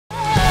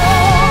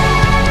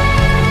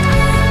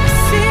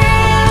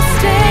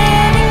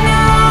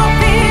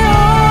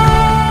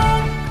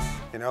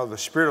know, the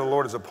Spirit of the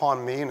Lord is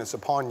upon me and it's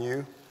upon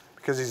you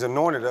because he's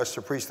anointed us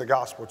to preach the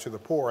gospel to the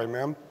poor.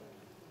 Amen.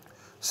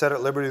 Set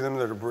at liberty them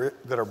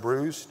that are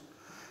bruised.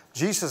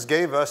 Jesus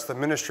gave us the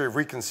ministry of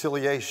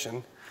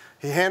reconciliation.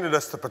 He handed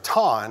us the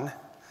baton,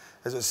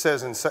 as it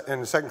says in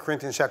 2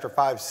 Corinthians chapter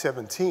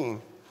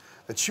 5:17,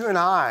 that you and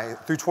I,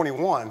 through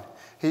 21,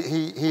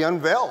 he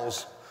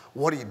unveils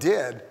what he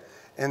did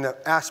in the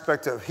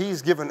aspect of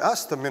he's given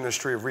us the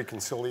ministry of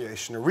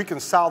reconciliation, to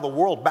reconcile the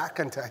world back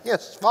into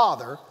his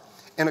Father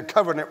in a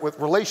covenant with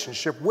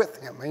relationship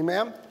with him.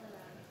 Amen?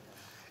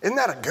 Isn't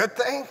that a good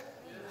thing?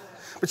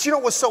 But you know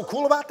what's so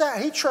cool about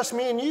that? He trusts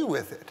me and you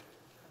with it.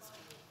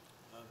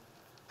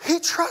 He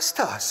trusts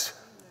us.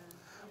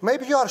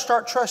 Maybe you ought to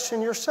start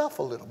trusting yourself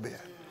a little bit.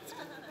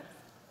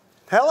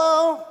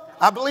 Hello?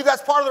 I believe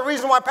that's part of the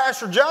reason why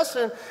Pastor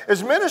Justin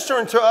is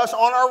ministering to us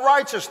on our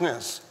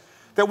righteousness.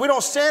 That we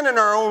don't stand in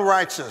our own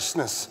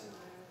righteousness.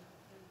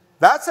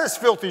 That's as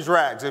filthy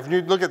rags, if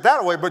you look at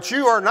that way. But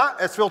you are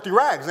not as filthy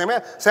rags.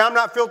 Amen? Say, I'm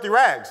not filthy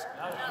rags.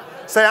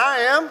 Say, I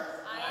am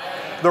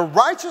the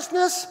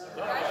righteousness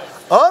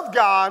of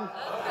God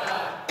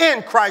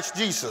in Christ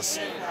Jesus.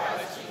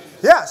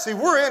 Yeah, see,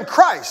 we're in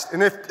Christ.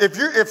 And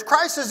if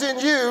Christ is in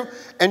you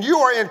and you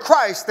are in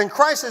Christ, then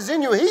Christ is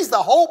in you. He's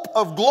the hope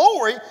of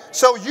glory,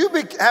 so you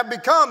have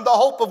become the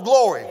hope of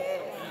glory.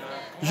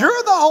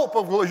 You're the hope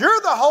of glory. You're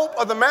the hope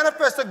of the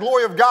manifested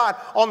glory of God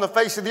on the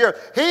face of the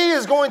earth. He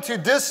is going to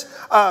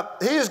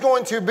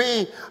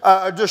be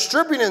a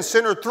distributing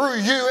center through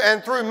you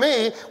and through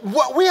me.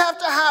 We have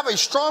to have a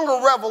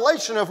stronger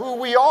revelation of who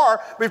we are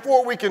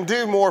before we can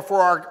do more for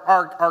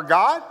our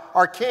God,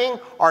 our King,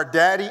 our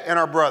Daddy, and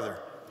our brother.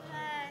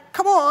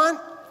 Come on.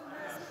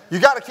 You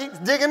got to keep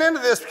digging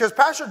into this because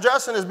Pastor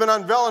Justin has been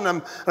unveiling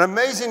an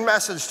amazing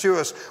message to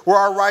us where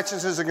our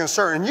righteousness is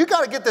concerned. And you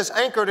got to get this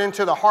anchored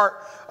into the heart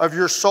of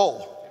your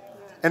soul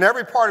and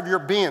every part of your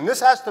being.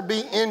 This has to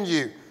be in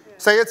you.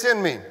 Say, it's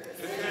in me.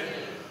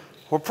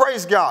 Well,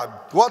 praise God.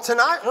 Well,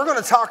 tonight we're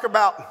going to talk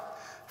about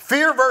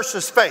fear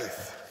versus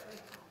faith.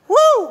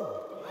 Woo!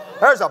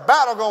 There's a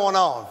battle going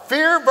on.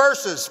 Fear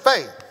versus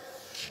faith.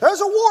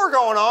 There's a war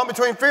going on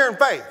between fear and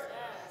faith.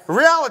 The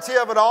reality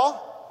of it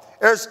all.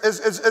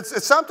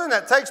 It's something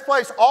that takes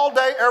place all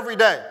day, every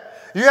day.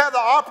 You have the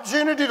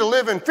opportunity to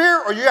live in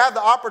fear or you have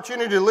the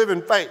opportunity to live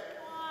in faith.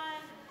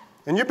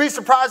 And you'd be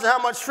surprised at how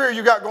much fear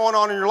you got going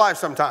on in your life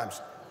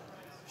sometimes.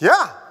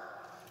 Yeah.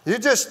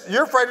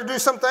 You're afraid to do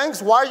some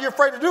things. Why are you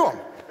afraid to do them?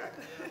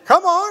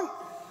 Come on.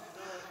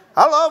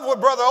 I love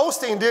what Brother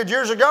Osteen did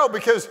years ago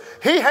because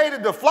he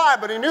hated to fly,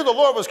 but he knew the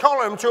Lord was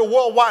calling him to a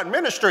worldwide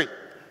ministry.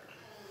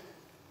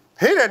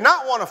 He did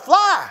not want to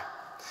fly.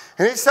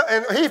 And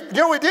he, you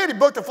know what he did? He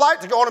booked a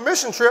flight to go on a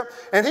mission trip,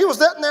 and he was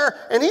sitting there,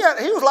 and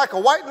he was like a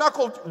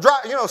white-knuckled,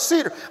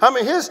 cedar. I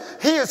mean,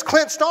 he is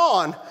clenched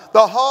on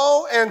the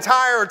whole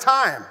entire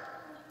time.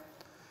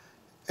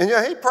 And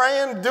he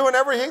praying, doing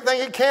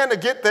everything he can to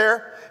get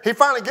there. He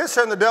finally gets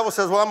there, and the devil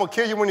says, well, I'm going to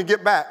kill you when you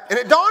get back. And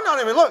it dawned on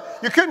him, look,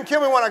 you couldn't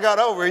kill me when I got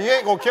over, and you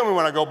ain't going to kill me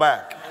when I go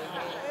back.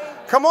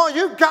 Come on,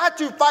 you've got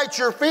to fight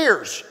your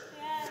fears.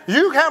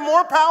 You have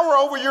more power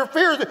over your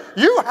fears.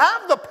 You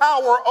have the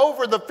power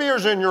over the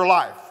fears in your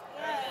life.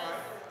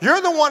 You're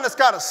the one that's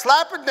got to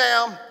slap it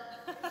down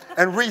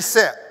and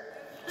reset.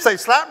 Say,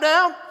 slap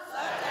down,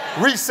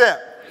 reset.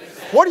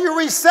 What do you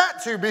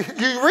reset to?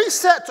 You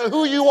reset to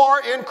who you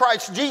are in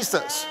Christ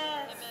Jesus.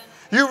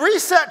 You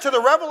reset to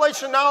the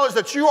revelation knowledge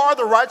that you are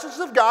the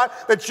righteousness of God,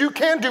 that you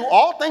can do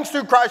all things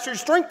through Christ who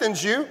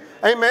strengthens you.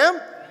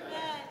 Amen?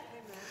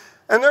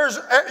 And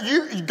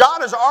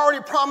God has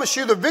already promised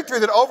you the victory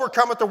that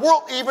overcometh the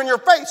world, even your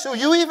faith. So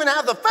you even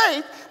have the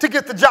faith to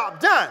get the job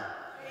done.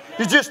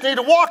 You just need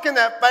to walk in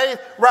that faith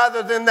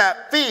rather than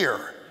that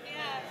fear.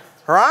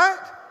 All right?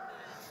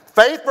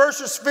 Faith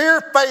versus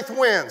fear, faith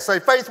wins. Say,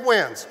 faith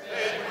wins.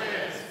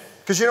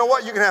 Because you know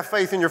what? You can have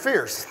faith in your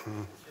fears.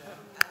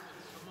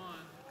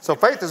 So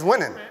faith is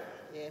winning.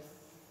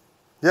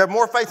 You have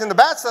more faith in the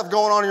bad stuff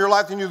going on in your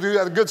life than you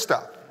do the good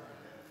stuff.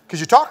 Because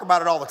you talk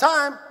about it all the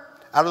time.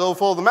 Out of the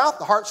overflow of the mouth,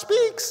 the heart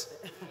speaks.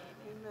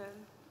 Amen.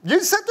 You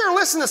sit there and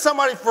listen to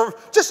somebody for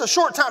just a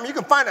short time, you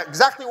can find out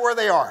exactly where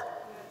they are.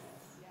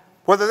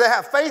 Whether they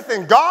have faith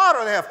in God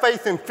or they have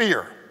faith in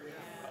fear.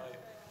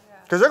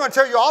 Because they're going to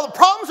tell you all the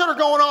problems that are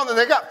going on, and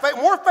they got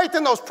more faith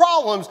in those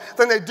problems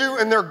than they do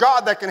in their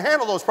God that can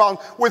handle those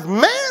problems. With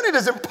man, it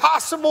is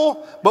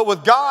impossible, but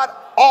with God,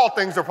 all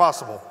things are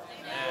possible.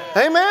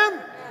 Amen?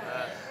 Amen?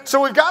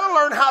 So we've got to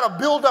learn how to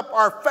build up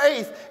our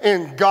faith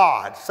in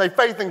God. Say,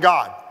 faith in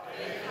God.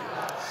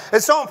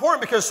 It's so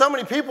important because so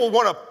many people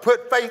want to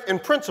put faith in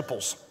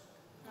principles.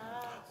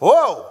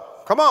 Whoa,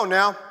 come on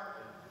now.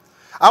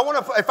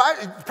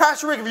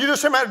 Pastor Rick, if you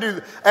just tell me how to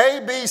do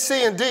A, B,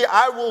 C, and D,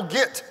 I will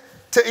get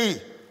to E.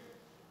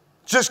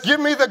 Just give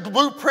me the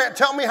blueprint.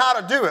 Tell me how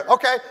to do it.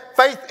 Okay,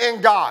 faith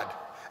in God.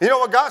 You know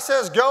what God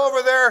says? Go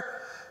over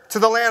there to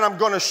the land I'm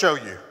going to show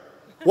you.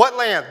 What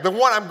land? The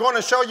one I'm going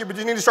to show you, but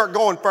you need to start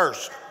going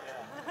first.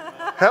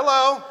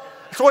 Hello.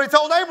 That's what he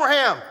told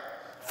Abraham.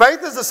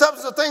 Faith is the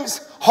substance of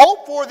things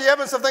hoped for, the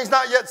evidence of things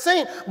not yet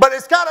seen. But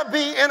it's got to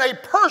be in a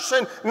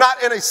person,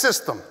 not in a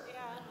system. Yeah,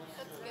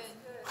 that's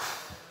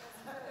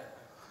good.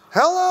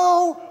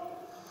 Hello?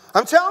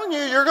 I'm telling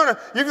you,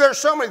 there's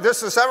so many.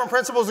 This is 7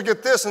 principles to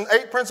get this and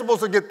 8 principles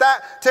to get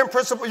that. 10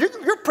 principles.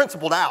 You're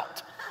principled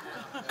out.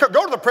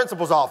 Go to the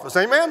principal's office.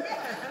 Amen?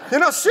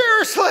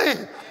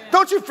 Seriously.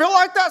 Don't you feel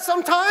like that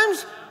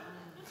sometimes?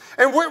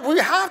 And what we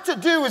have to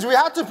do is we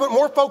have to put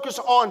more focus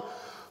on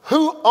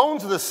who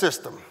owns the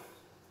system,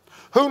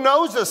 who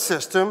knows the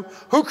system,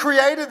 who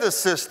created the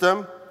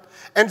system,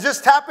 and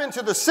just tap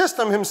into the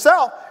system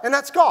himself, and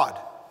that's God.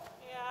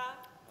 Yeah.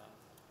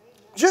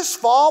 Just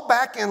fall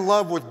back in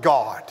love with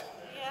God.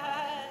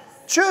 Yes.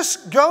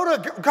 Just go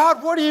to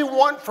God, what do you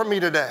want from me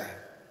today?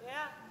 Yeah.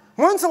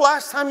 When's the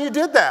last time you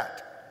did that?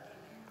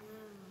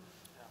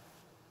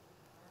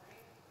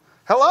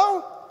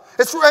 Hello?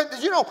 It's,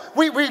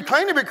 we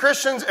claim to be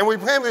Christians and we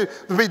claim to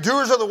be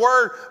doers of the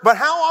word, but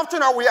how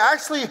often are we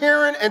actually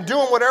hearing and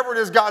doing whatever it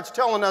is God's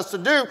telling us to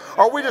do?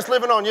 Or are we just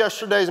living on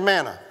yesterday's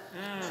manna?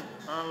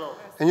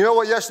 And you know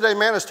what yesterday's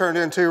manna's turned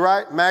into,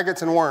 right?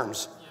 Maggots and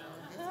worms.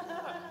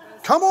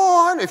 Come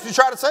on. If you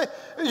try to say,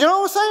 you know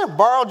what I'm saying?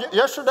 Borrowed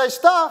yesterday's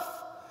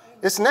stuff.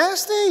 It's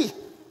nasty.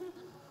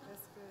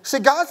 See,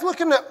 God's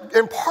looking to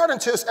impart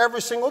into us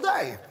every single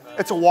day.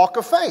 It's a walk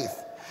of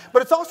faith.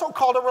 But it's also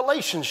called a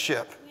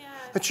relationship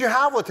that you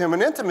have with him,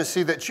 an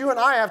intimacy that you and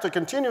I have to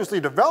continuously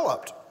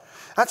develop.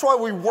 That's why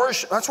we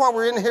worship. That's why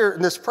we're in here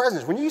in this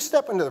presence. When you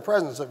step into the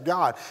presence of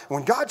God,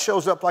 when God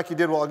shows up like he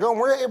did a while ago, and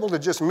we're able to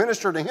just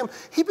minister to him,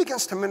 he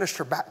begins to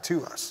minister back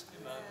to us.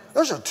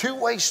 There's a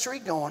two-way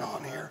street going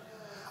on here.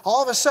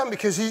 All of a sudden,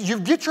 because you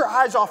get your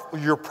eyes off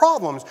your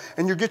problems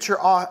and you get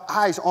your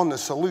eyes on the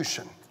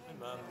solution.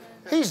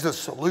 He's the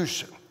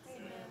solution.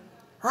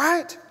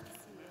 Right?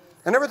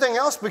 And everything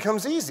else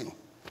becomes easy.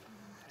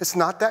 It's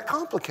not that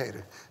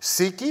complicated.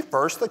 Seek ye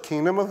first the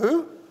kingdom of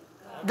who?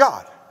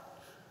 God.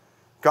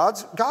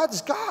 God's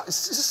God.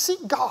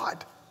 Seek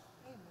God.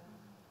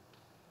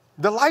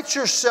 Delight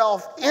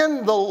yourself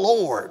in the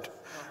Lord.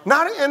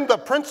 Not in the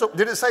principle.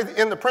 Did it say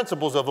in the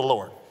principles of the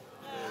Lord?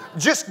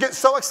 Just get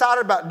so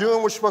excited about doing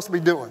what you're supposed to be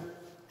doing.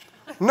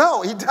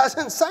 No, he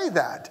doesn't say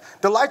that.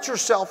 Delight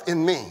yourself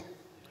in me.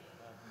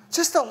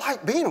 Just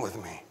delight being with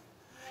me.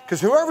 Because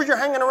whoever you're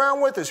hanging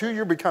around with is who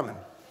you're becoming.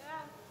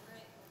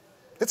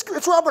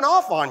 It's rubbing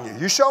off on you.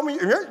 You show me.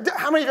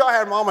 How many of y'all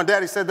had mom and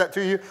daddy said that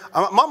to you?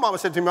 My mama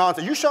said to me all the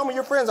time, you show me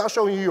your friends, I'll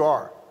show you who you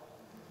are.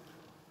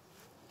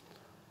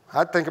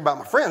 I think about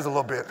my friends a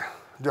little bit.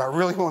 Do I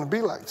really want to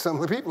be like some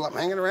of the people I'm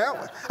hanging around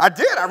with? I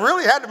did. I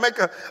really had to make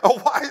a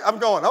why. I'm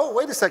going, oh,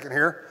 wait a second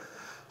here.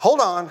 Hold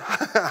on.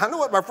 I know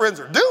what my friends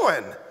are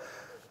doing.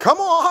 Come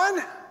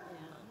on.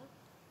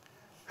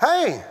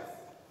 Hey,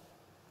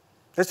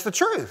 it's the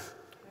truth.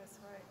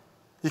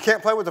 You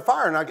can't play with the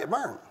fire and not get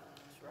burned.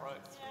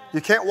 You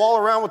can't walk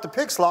around with the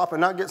pig slop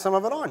and not get some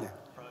of it on you.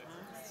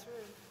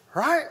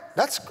 Right?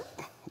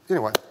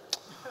 Anyway.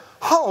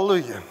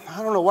 Hallelujah.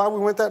 I don't know why we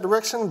went that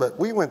direction, but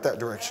we went that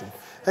direction.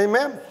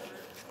 Amen.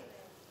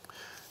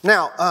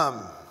 Now,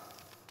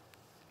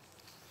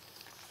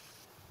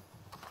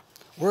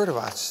 where do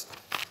I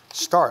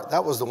start?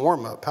 That was the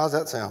warm-up. How's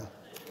that sound?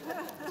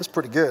 That's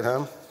pretty good,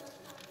 huh?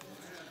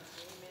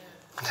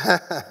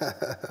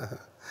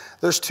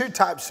 There's two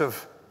types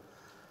of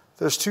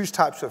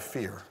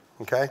fear,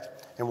 okay?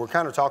 And we're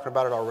kind of talking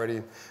about it already.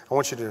 I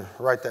want you to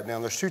write that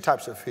down. There's two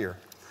types of fear.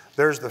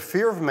 There's the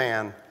fear of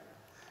man,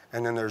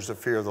 and then there's the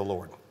fear of the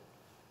Lord,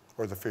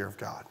 or the fear of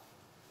God.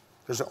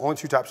 There's the only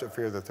two types of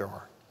fear that there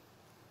are.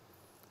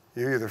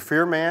 You either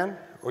fear man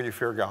or you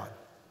fear God.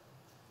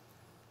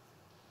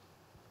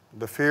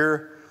 The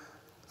fear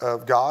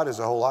of God is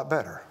a whole lot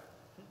better.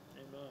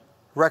 Amen.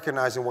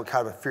 Recognizing what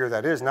kind of a fear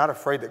that is, not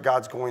afraid that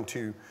God's going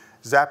to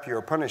zap you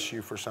or punish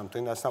you for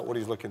something. That's not what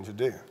he's looking to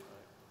do.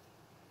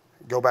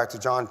 Go back to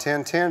John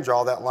 10:10,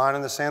 draw that line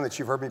in the sand that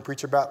you've heard me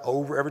preach about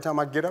over every time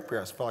I get up here.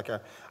 I feel like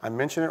I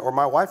mention it, or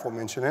my wife will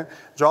mention it.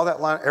 Draw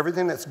that line.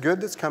 Everything that's good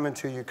that's coming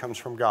to you comes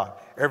from God.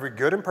 Every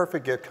good and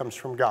perfect gift comes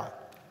from God.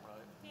 Right.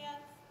 Yeah.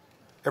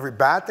 Every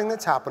bad thing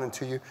that's happening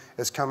to you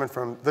is coming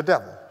from the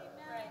devil.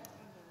 Right.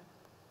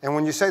 And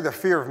when you say the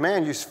fear of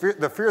man,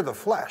 the fear of the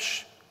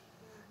flesh.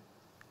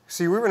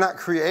 See, we weren't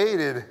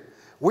created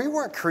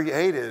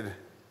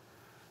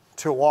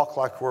to walk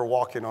like we're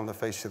walking on the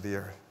face of the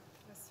earth.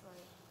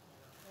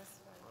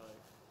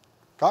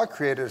 God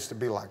created us to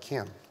be like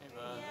him.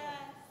 Amen. Yes.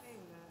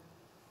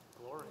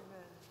 Glory.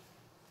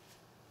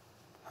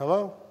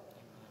 Hello?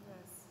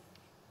 Yes.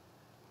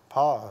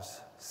 Pause.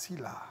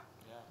 Selah.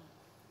 Yeah.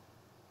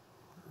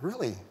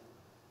 Really?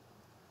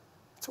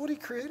 That's what he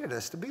created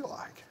us to be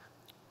like.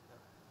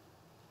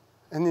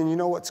 And then you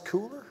know what's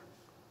cooler?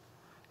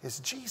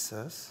 Is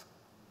Jesus,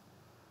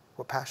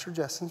 what Pastor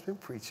Justin's been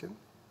preaching,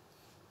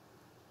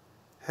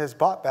 has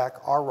bought back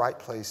our right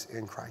place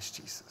in Christ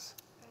Jesus.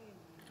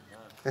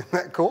 Isn't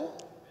that cool?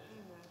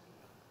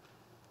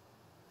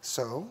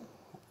 So,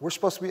 we're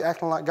supposed to be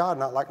acting like God,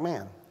 not like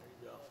man.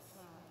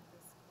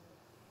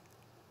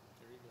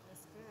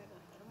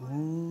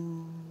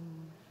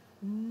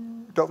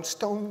 Don't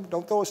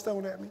throw a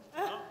stone at me.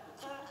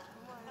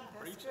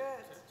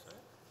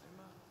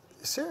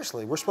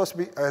 Seriously, we're supposed to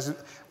be,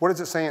 what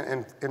does it say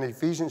in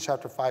Ephesians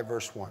chapter 5,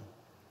 verse 1?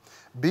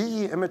 Be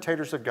ye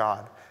imitators of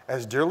God,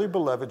 as dearly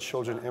beloved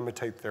children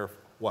imitate their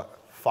what?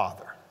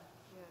 Father.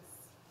 Yes.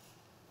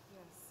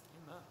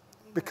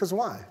 Because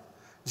why?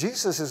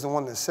 Jesus is the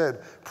one that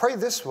said, pray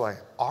this way,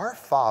 our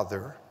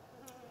Father,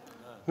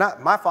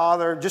 not my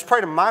Father, just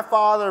pray to my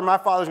Father, and my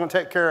Father's going to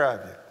take care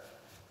of you.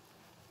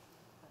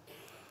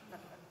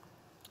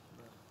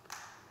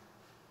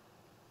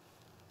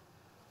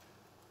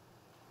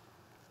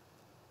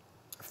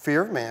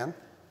 Fear of man,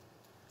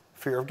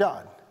 fear of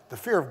God. The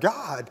fear of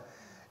God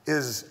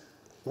is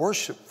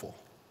worshipful.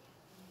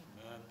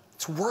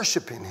 It's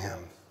worshiping him.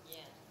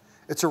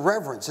 It's a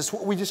reverence. It's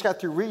what we just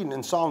got through reading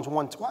in Psalms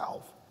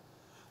 112.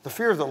 The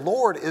fear of the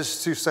Lord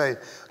is to say,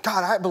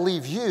 God, I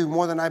believe you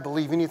more than I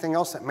believe anything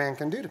else that man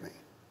can do to me.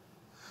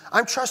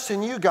 I'm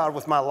trusting you, God,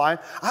 with my life.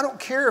 I don't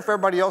care if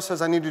everybody else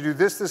says I need to do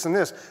this, this, and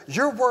this.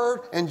 Your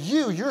word and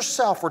you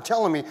yourself were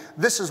telling me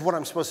this is what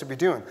I'm supposed to be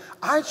doing.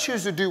 I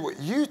choose to do what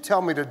you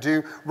tell me to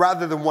do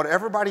rather than what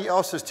everybody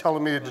else is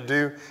telling me to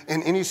do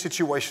in any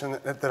situation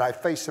that I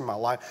face in my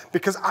life.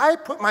 Because I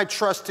put my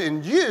trust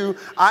in you.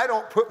 I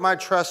don't put my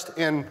trust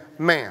in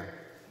man.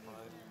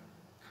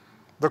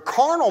 The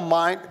carnal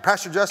mind,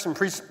 Pastor Justin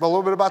preached a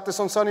little bit about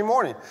this on Sunday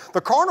morning. The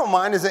carnal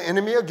mind is an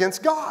enemy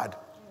against God.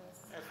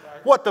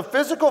 What the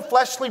physical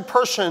fleshly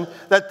person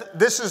that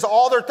this is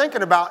all they're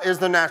thinking about is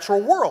the natural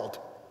world.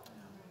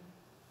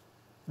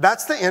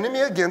 That's the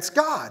enemy against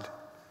God.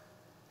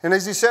 And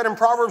as he said in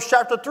Proverbs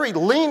chapter 3,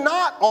 lean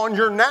not on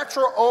your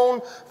natural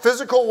own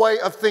physical way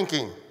of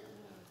thinking.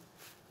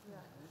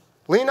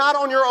 Lean not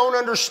on your own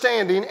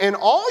understanding. In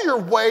all your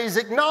ways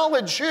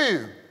acknowledge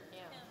you.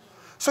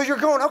 So you're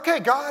going, okay,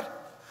 God,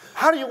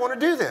 how do you want to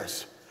do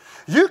this?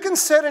 You can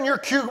sit in your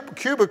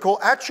cubicle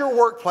at your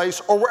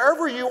workplace or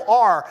wherever you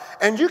are,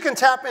 and you can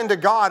tap into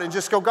God and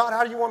just go, God,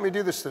 how do you want me to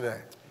do this today?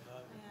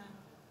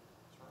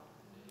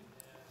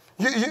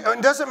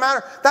 It doesn't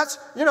matter.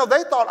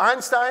 They thought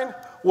Einstein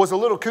was a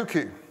little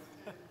cuckoo.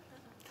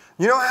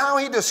 You know how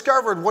he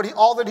discovered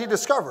all that he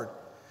discovered?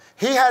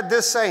 He had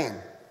this saying,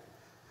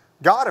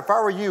 God, if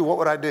I were you, what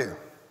would I do?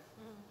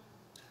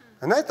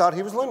 And they thought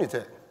he was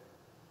lunatic,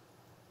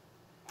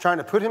 trying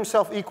to put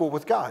himself equal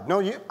with God. No,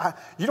 you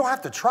don't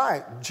have to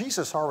try.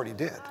 Jesus already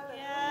did.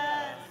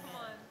 Yes.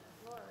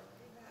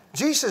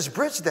 Jesus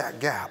bridged that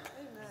gap.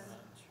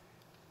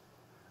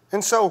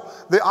 And so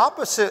the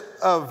opposite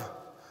of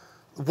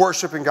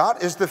worshiping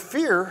God is the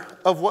fear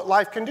of what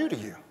life can do to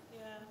you.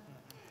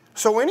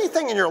 So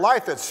anything in your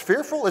life that's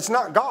fearful, it's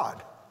not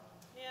God.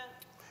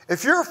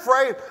 If you're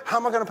afraid, how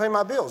am I going to pay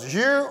my bills?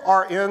 You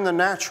are in the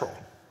natural.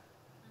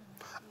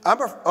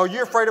 Are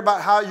you afraid about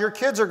how your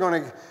kids are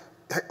going to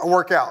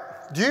work out?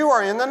 You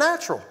are in the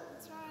natural.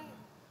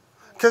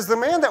 Because the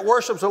man that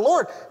worships the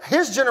Lord,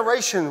 his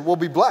generation will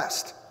be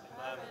blessed.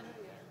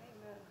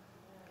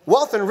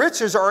 Wealth and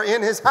riches are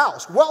in his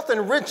house. Wealth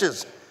and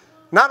riches,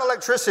 not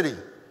electricity.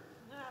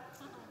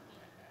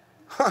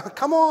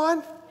 Come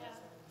on.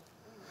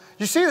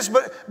 You see this,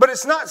 but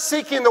it's not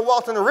seeking the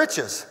wealth and the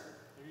riches.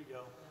 There you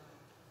go.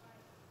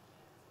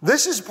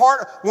 This is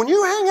when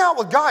you hang out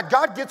with God,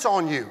 God gets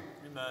on you.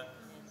 Amen.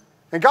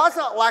 And God's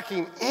not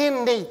lacking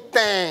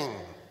anything.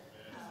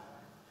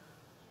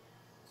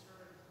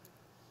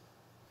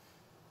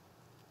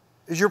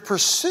 Your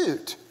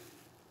pursuit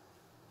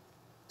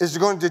is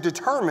going to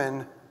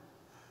determine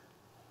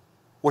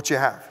what you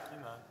have.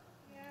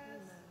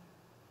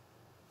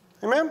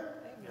 Amen?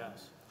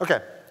 Yes.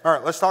 Okay. All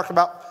right. Let's talk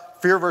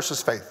about fear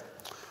versus faith.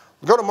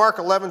 Go to Mark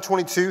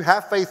 11:22.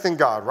 Have faith in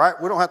God, right?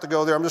 We don't have to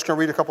go there. I'm just going to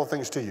read a couple of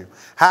things to you.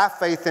 Have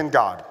faith in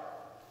God.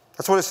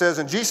 That's what it says.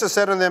 And Jesus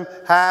said to them,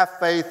 have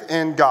faith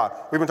in God.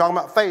 We've been talking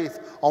about faith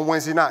on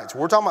Wednesday nights.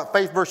 We're talking about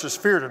faith versus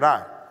fear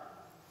tonight.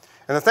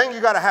 And the thing you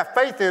got to have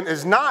faith in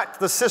is not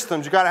the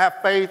systems. You got to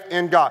have faith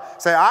in God.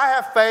 Say, I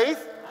have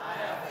faith,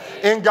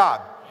 in God.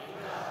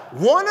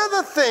 One of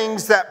the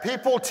things that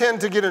people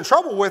tend to get in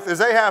trouble with is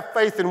they have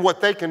faith in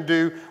what they can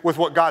do with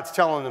what God's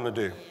telling them to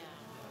do.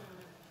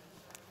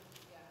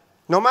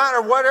 No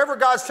matter whatever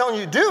God's telling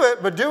you, do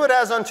it, but do it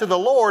as unto the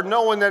Lord,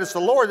 knowing that it's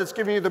the Lord that's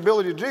giving you the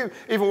ability to do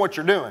even what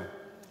you're doing.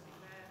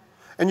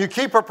 And you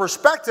keep a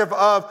perspective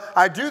of,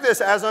 I do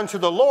this as unto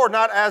the Lord,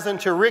 not as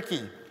unto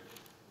Ricky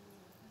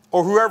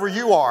or whoever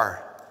you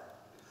are.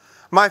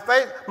 My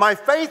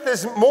faith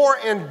is more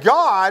in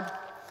God.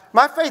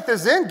 My faith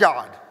is in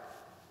God.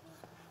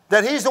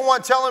 That he's the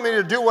one telling me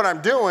to do what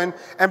I'm doing,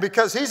 and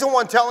because he's the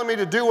one telling me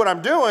to do what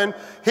I'm doing,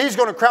 he's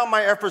going to crown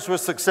my efforts with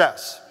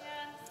success.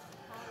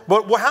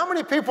 But how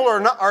many people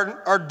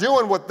are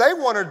doing what they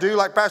want to do,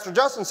 like Pastor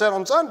Justin said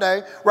on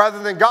Sunday,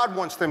 rather than God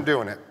wants them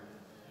doing it?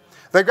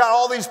 They've got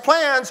all these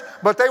plans,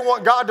 but they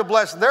want God to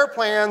bless their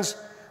plans,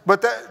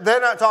 but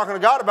they're not talking to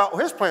God about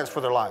his plans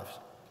for their lives.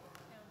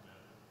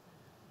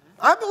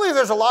 I believe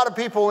there's a lot of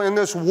people in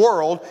this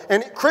world,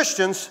 and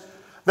Christians,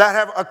 that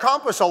have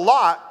accomplished a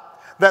lot,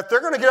 that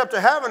they're going to get up to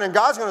heaven and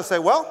God's going to say,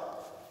 well,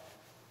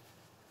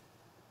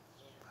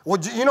 Well,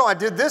 you know, I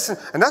did this,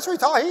 and that's what he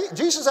taught.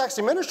 Jesus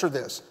actually ministered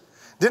this.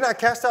 Didn't I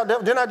cast out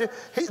devils? Didn't I do?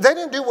 They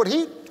didn't do what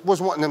he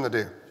was wanting them to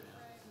do.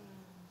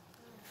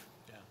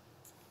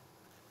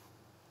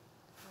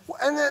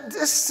 And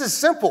this is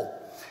simple.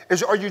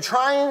 Are you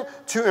trying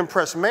to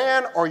impress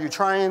man, or are you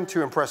trying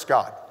to impress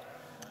God?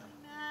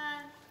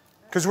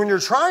 Because when you're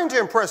trying to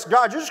impress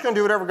God, you're just going to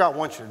do whatever God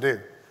wants you to do.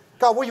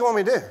 God, what do you want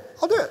me to do?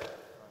 I'll do it.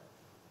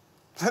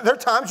 There are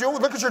times you'll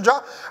look at your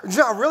job,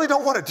 I really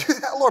don't want to do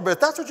that, Lord, but if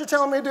that's what you're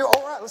telling me to do,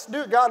 all right, let's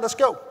do it, God, let's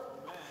go.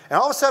 And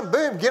all of a sudden,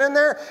 boom, get in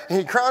there, and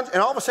he crowns,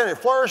 and all of a sudden it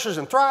flourishes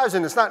and thrives,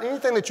 and it's not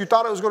anything that you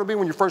thought it was going to be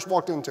when you first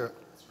walked into it.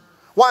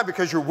 Why?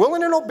 Because you're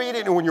willing and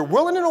obedient, and when you're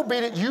willing and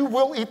obedient, you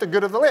will eat the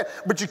good of the land.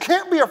 But you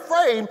can't be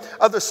afraid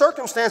of the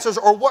circumstances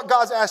or what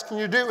God's asking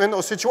you to do in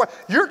those situations.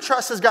 Your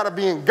trust has got to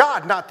be in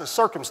God, not the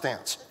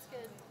circumstance. That's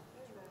good.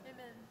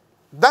 Amen.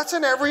 That's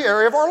in every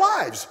area of our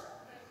lives.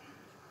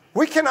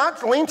 We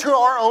cannot lean to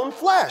our own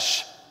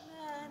flesh.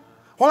 Amen.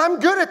 Well, I'm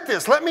good at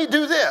this. Let me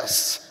do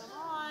this.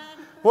 Come on.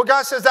 Well,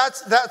 God says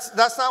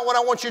that's not what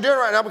I want you doing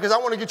right now, because I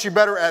want to get you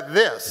better at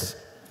this.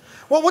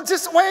 Well,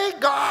 just wait,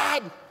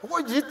 God.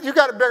 Well, you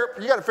got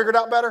to figure it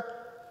out better.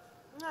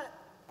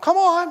 Come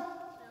on.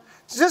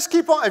 Just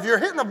keep on. If you're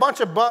hitting a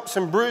bunch of bumps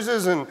and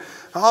bruises and,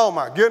 oh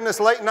my goodness,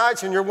 late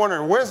nights, and you're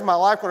wondering, when's my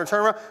life going to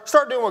turn around?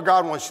 Start doing what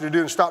God wants you to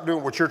do and stop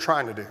doing what you're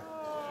trying to do.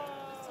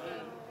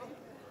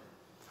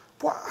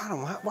 Boy,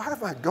 why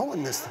am I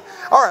going this?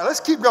 All right, let's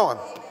keep going.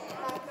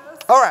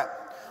 All right.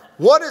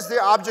 What is the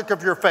object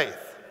of your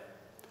faith?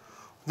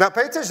 Now,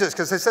 pay attention to this,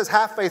 because it says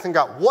have faith in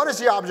God. What is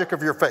the object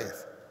of your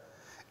faith?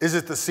 Is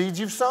it the seeds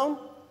you've sown?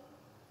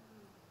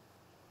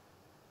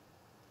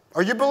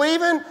 Are you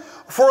believing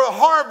for a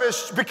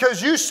harvest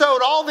because you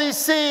sowed all these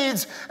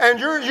seeds and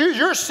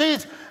your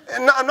seeds?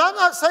 And I'm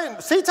not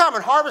saying seed time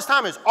and harvest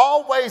time is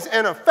always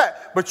in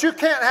effect, but you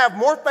can't have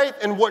more faith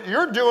in what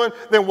you're doing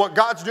than what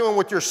God's doing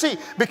with your seed.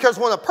 Because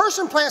when a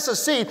person plants a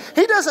seed,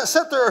 he doesn't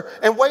sit there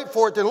and wait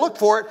for it and look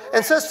for it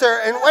and sits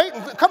there and wait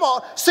and come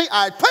on, see,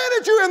 I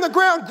planted you in the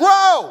ground,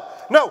 grow.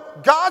 No,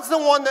 God's the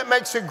one that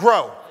makes it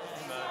grow.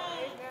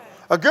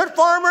 A good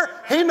farmer,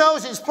 he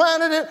knows he's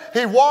planted it,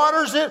 he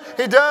waters it,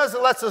 he does,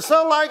 it lets the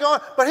sunlight go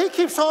on, but he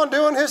keeps on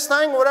doing his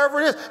thing, whatever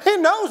it is. He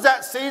knows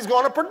that seed's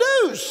going to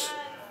produce.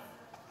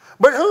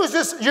 But who's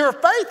this? Your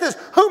faith is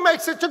who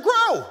makes it to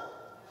grow?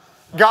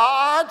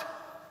 God.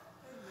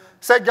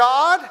 Say,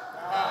 God,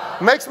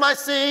 makes my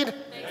seed,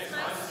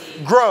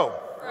 grow.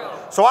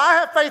 So I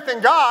have faith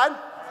in God,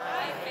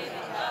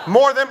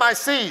 more than my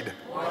seed.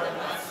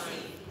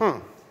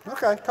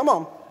 Okay, come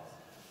on.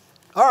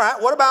 All right,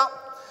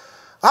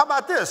 how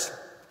about this?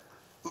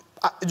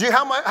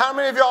 How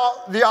many of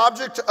y'all, the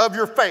object of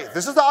your faith?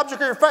 This is the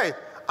object of your faith.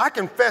 I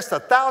confessed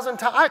 1,000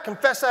 times. I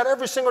confess that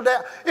every single day.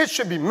 It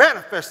should be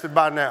manifested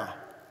by now.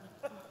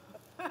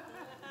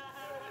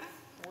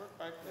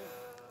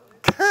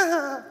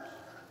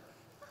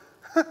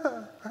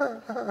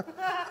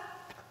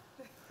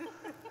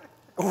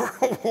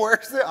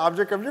 Where's the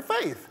object of your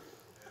faith?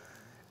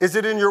 Is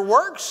it in your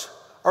works,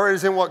 or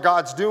is it in what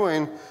God's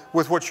doing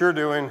with what you're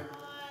doing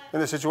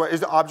in the situation? Is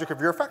the object of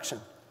your affection?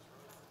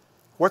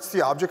 What's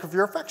the object of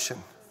your affection?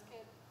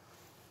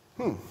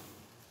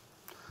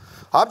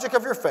 Object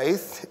of your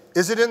faith,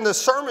 is it in the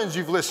sermons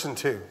you've listened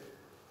to?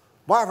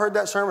 Boy, I've heard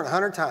that sermon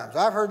 100 times.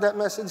 I've heard that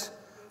message.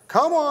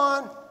 Come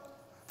on.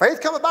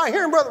 Faith cometh by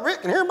hearing Brother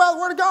Rick and hearing by the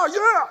word of God.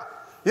 Yeah.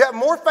 You have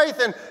more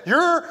faith in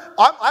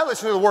I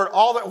listen to the word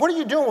all that. What are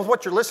you doing with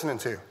what you're listening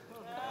to?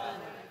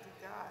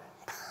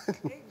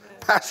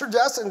 Pastor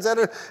Justin said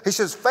it. He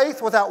says,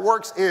 faith without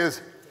works is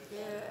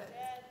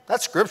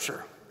that's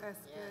scripture.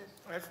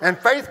 And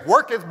faith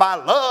worketh by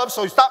love,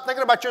 so you stop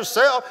thinking about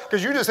yourself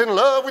because you're just in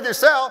love with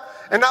yourself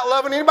and not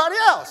loving anybody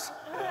else.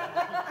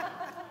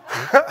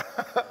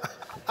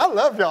 I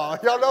love y'all.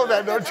 Y'all know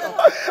that, don't you?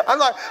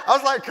 I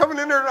was like coming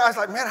in there, and I was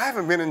like, man, I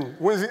haven't been in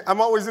Wednesday.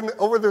 I'm always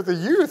over there with the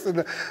youth,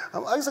 and I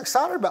was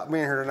excited about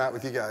being here tonight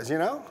with you guys, you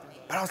know?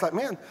 But I was like,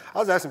 man,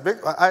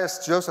 I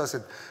asked Joseph, I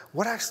said,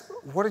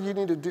 what do you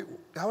need to do?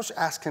 I was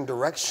asking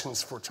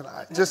directions for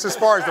tonight, just as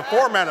far as the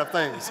format of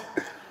things.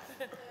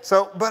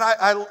 So, but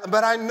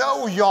I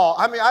know y'all.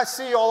 I mean, I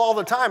see y'all all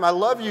the time. I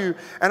love you,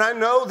 and I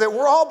know that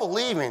we're all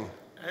believing.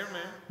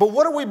 Amen. But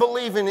what are we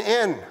believing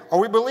in? Are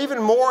we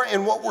believing more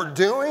in what we're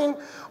doing,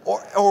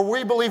 or are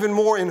we believing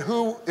more in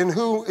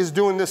who is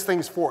doing these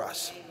things for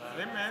us?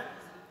 Amen.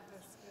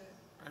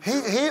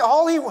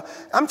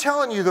 I'm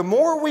telling you, the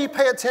more we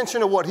pay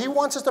attention to what he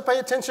wants us to pay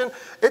attention,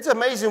 it's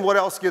amazing what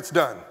else gets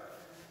done.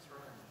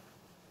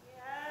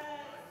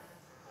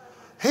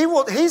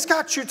 He's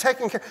got you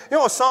taken care. You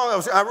know, a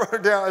song I wrote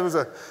it down. It was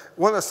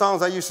one of the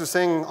songs I used to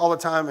sing all the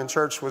time in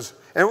church and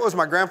it was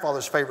my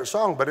grandfather's favorite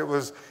song, but it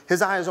was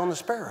 "His Eye is on the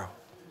Sparrow,"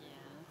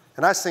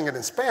 and I sing it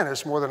in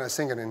Spanish more than I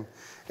sing it in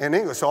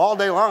English. So all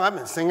day long I've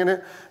been singing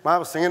it. I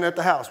was singing it at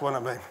the house,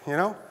 wasn't I? You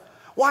know,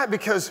 why?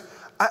 Because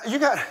you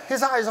got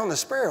His eyes on the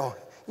sparrow.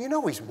 You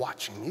know He's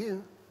watching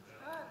you.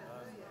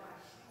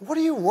 What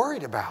are you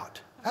worried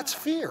about? That's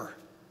fear.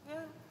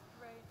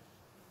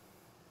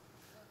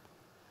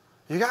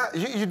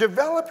 You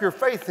develop your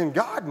faith in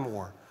God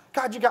more.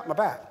 God, you got my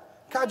back.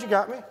 God, you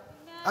got me.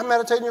 I'm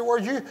meditating your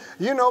word.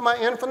 You know my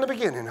end from the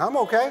beginning. I'm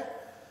okay.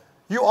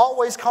 You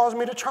always cause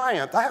me to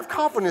triumph. I have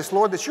confidence,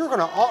 Lord, that you're going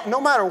to,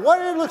 no matter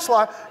what it looks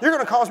like, you're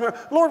going to cause me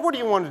to, Lord, what do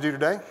you want to do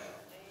today?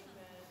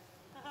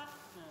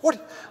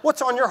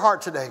 What's on your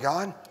heart today,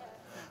 God?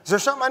 Is there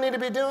something I need to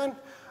be doing?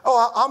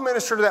 Oh, I'll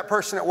minister to that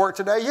person at work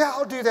today. Yeah,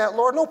 I'll do that,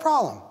 Lord. No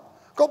problem.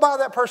 Go buy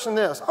that person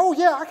this. Oh,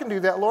 yeah, I can do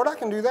that, Lord. I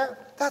can do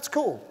that. That's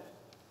cool.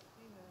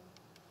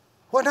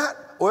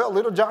 Well,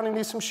 little Johnny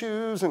needs some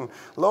shoes. And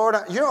Lord,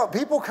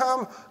 people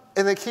come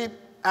and they keep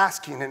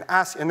asking and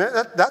asking. And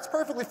that's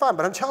perfectly fine.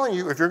 But I'm telling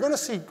you, if you're going to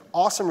see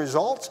awesome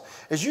results,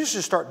 is you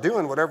should start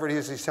doing whatever it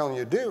is he's telling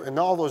you to do. And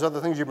all those other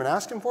things you've been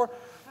asking for.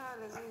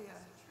 Hallelujah.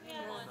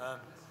 Amen.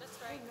 That's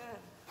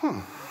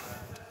right.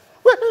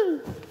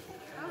 Woohoo!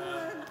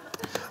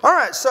 All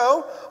right,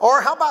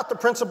 or how about the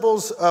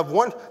principles of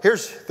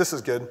this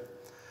is good.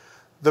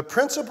 The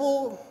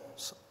principles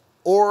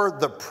or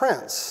the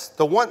prince,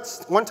 the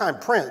one-time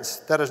prince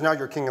that is now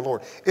your king and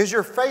Lord. Is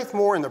your faith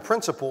more in the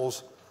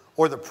principles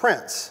or the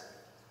prince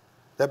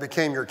that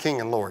became your king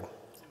and Lord?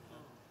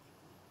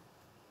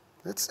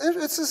 It's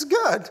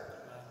good.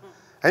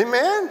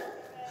 Amen?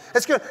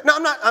 It's good. No,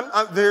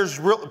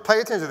 pay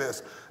attention to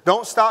this.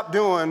 Don't stop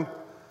doing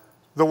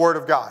the word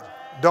of God.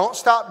 Don't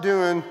stop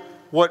doing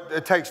what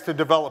it takes to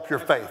develop your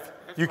faith.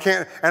 You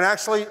can't, and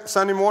actually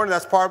Sunday morning,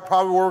 that's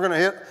probably where we're going to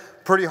hit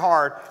pretty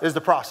hard, is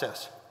the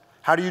process.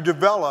 How do you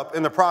develop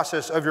in the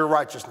process of your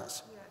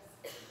righteousness?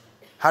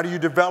 How do you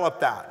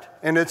develop that?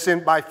 And it's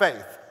by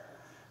faith.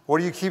 What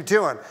do you keep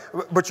doing?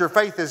 But your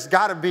faith has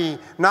got to be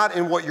not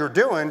in what you're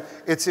doing,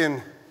 it's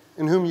in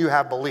whom you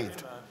have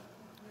believed.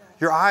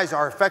 Your eyes,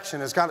 our affection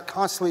has got to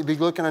constantly be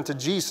looking unto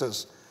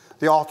Jesus,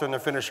 the author and the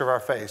finisher of our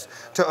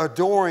faith, to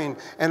adoring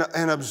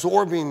and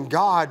absorbing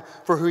God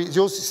for who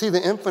you'll see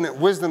the infinite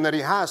wisdom that he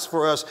has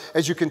for us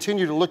as you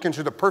continue to look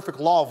into the perfect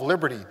law of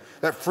liberty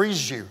that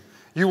frees you.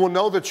 You will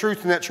know the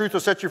truth, and that truth will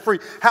set you free.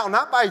 How?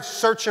 Not by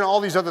searching all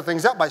these other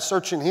things out, by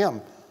searching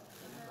him.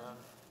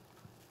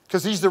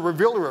 Because he's the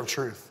revealer of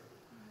truth.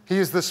 He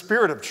is the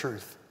spirit of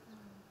truth.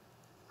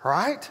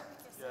 Right?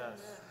 Yes.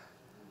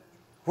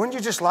 Wouldn't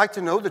you just like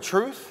to know the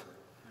truth?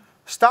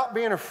 Stop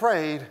being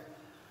afraid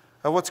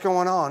of what's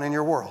going on in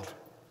your world.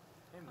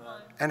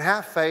 And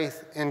have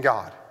faith in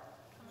God.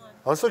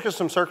 Let's look at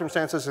some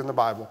circumstances in the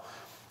Bible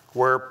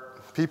where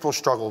people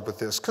struggled with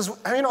this. Because,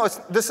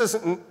 this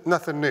isn't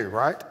nothing new,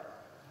 right?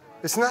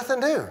 It's nothing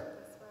new.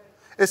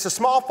 It's the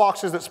small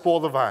foxes that spoil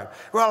the vine.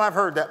 Well, I've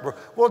heard that.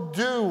 Well,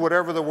 do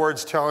whatever the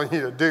word's telling you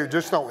to do.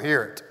 Just don't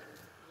hear it.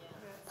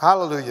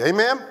 Hallelujah.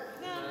 Amen?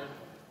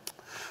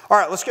 All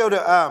right, let's go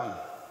to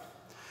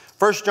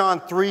 1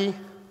 John 3,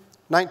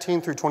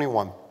 19 through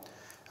 21.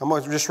 I'm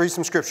going to just read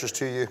some scriptures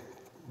to you.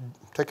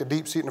 Take a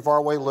deep seat and a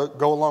faraway look.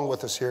 Go along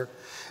with us here.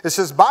 It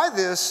says, by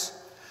this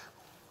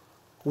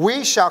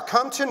we shall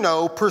come to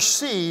know,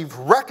 perceive,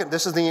 reckon.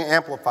 This is the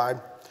Amplified.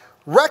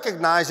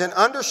 Recognize and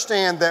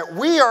understand that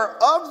we are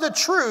of the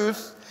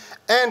truth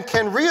and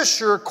can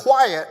reassure,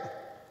 quiet,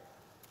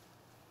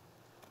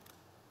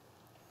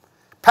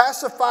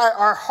 pacify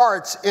our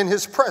hearts in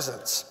his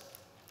presence.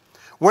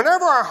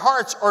 Whenever our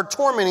hearts are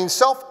tormenting,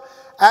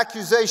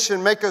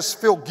 self-accusation make us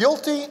feel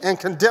guilty and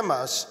condemn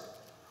us.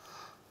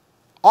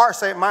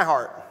 Say my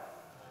heart.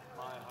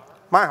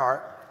 My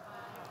heart.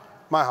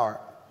 My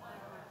heart.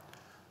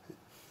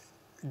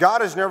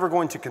 God is never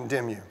going to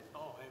condemn you.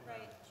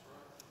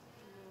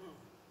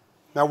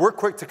 Now, we're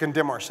quick to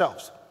condemn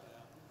ourselves.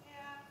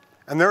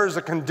 And there is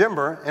a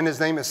condemner, and his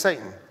name is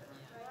Satan.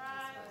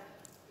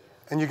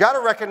 And you got to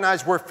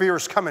recognize where fear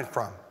is coming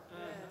from.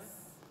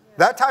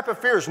 That type of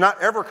fear is not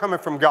ever coming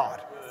from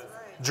God.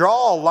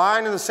 Draw a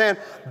line in the sand.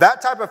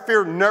 That type of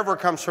fear never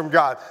comes from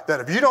God. That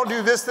if you don't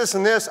do this, this,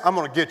 and this, I'm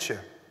going to get you.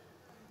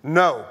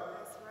 No.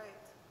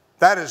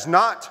 That is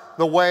not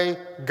the way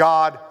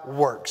God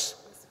works.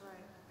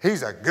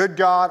 He's a good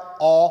God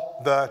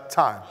all the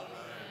time.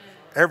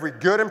 Every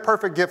good and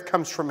perfect gift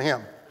comes from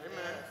him.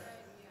 Amen.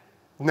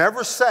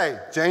 Never say,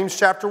 James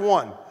chapter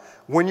 1,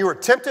 when you are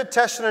tempted,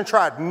 tested, and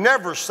tried,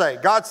 never say,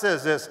 God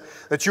says this,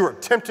 that you are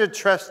tempted,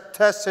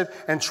 tested,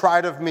 and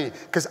tried of me.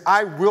 Because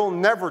I will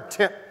never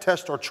tempt,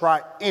 test, or try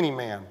any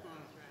man.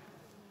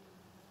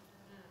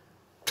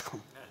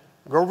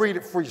 Go read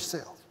it for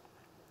yourself.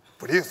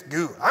 But it's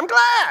good. I'm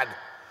glad.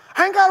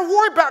 I ain't got to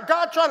worry about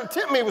God trying to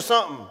tempt me with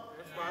something.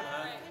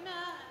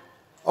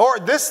 Or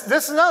this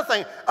is another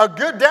thing. A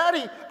good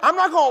daddy, I'm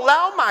not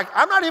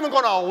even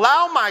going to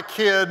allow my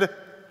kid,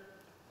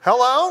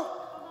 hello?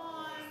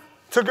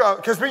 To go,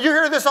 because you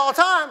hear this all the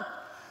time.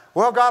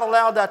 Well, God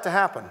allowed that to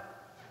happen.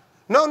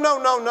 No.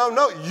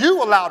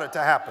 You allowed it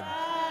to happen.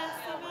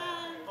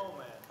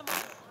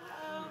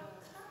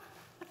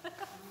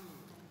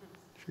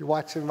 You're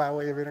watching my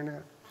way of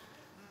internet.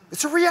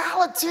 It's a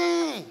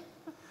reality.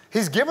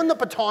 He's given the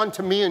baton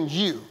to me and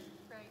you.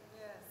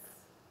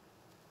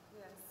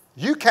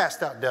 You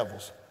cast out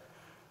devils.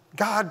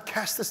 God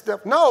cast this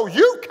devil. No,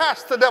 you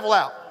cast the devil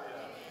out.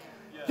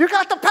 You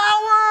got the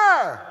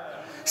power.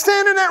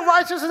 Stand in that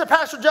righteousness that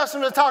Pastor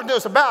Justin was talking to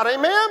us about?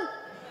 Amen?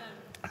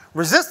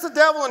 Resist the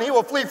devil and he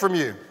will flee from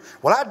you.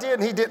 Well, I did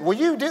and he didn't. Well,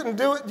 you didn't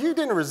do it. You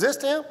didn't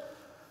resist him.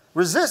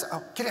 Resist.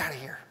 Oh, get out of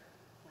here.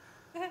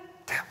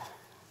 Devil.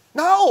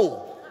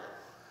 No.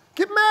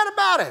 Get mad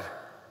about it.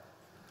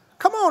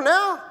 Come on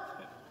now.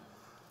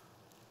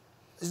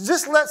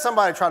 Just let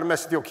somebody try to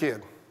mess with your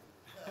kid.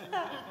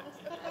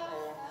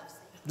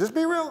 Just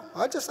be real.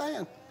 I'm just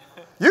saying.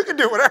 You can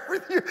do whatever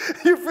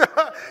you feel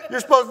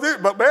you're supposed to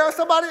do. But marry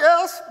somebody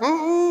else?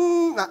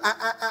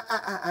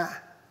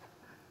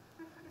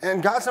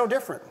 And God's no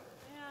different.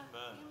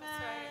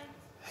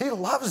 He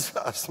loves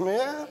us,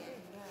 man.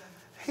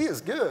 He is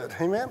good.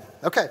 Amen.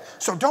 Okay,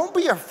 so don't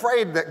be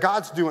afraid that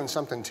God's doing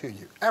something to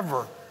you,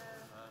 ever.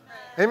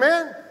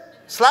 Amen?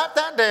 Slap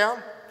that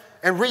down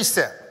and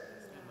reset.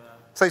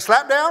 Say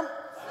slap down,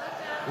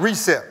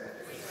 reset.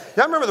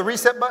 Y'all remember the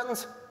reset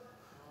buttons?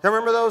 Y'all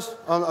remember those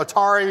on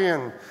Atari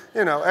and,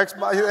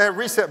 Xbox? They had a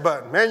reset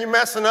button. Man, you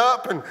messing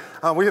up and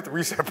we hit the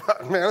reset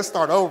button. Man, let's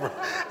start over.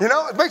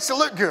 It makes you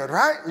look good,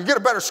 right? You get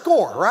a better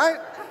score, right?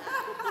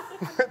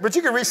 But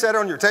you can reset it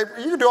on your tape.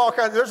 You can do all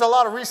kinds. There's a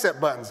lot of reset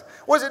buttons.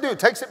 What does it do? It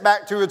takes it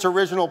back to its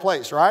original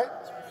place, right?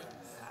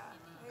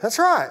 That's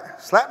right.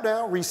 Slap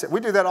down, reset. We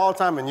do that all the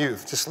time in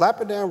youth. Just slap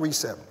it down,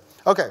 reset.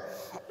 Okay.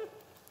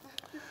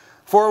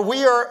 For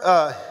we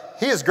are,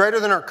 he is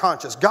greater than our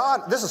conscience.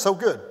 God, this is so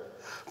good.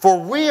 For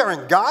we are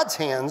in God's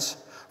hands,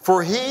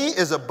 for he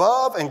is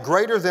above and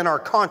greater than our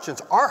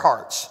conscience, our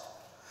hearts.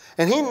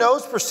 And he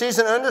knows, perceives,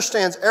 and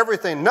understands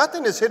everything.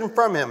 Nothing is hidden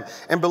from him.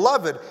 And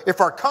beloved, if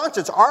our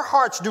conscience, our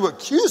hearts do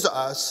accuse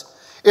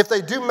us, if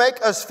they do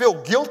make us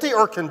feel guilty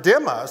or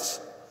condemn us,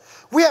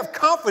 we have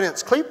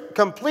confidence,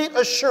 complete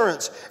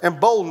assurance, and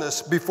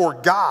boldness before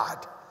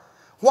God.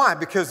 Why?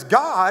 Because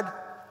God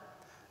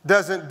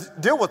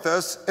doesn't deal with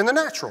us in the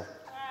natural.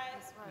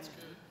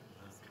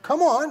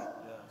 Come on.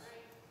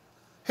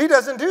 He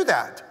doesn't do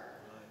that.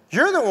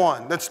 You're the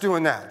one that's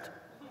doing that.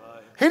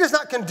 He does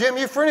not condemn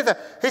you for anything.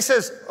 He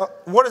says,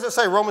 what does it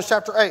say? Romans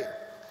chapter 8.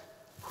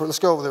 Let's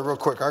go over there real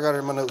quick. I got it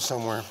in my notes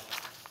somewhere.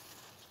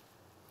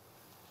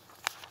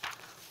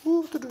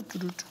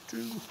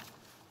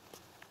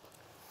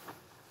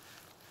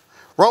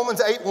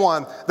 Romans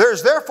 8:1. There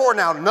is therefore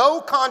now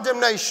no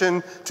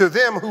condemnation to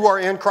them who are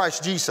in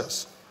Christ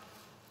Jesus.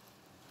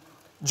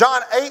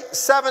 John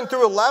 8:7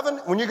 through 11.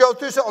 When you go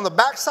through, so on the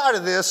back side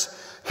of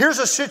this, here's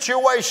a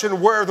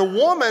situation where the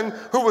woman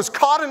who was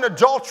caught in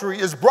adultery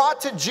is brought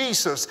to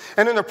Jesus.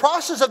 And in the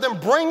process of them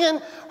bringing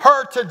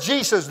her to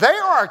Jesus, they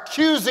are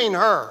accusing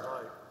her.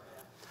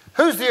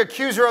 Who's the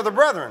accuser of the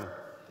brethren?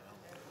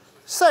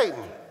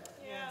 Satan.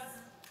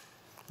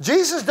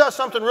 Jesus does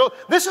something real.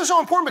 This is so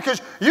important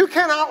because you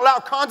cannot allow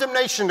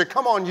condemnation to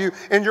come on you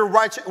in your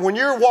when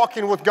you're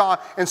walking with God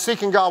and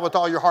seeking God with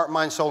all your heart,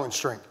 mind, soul, and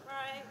strength.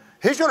 Right.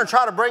 He's going to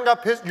try to bring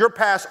up your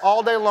past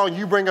all day long.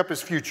 You bring up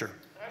his future.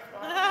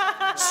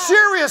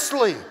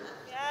 Seriously.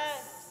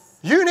 Yes.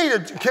 You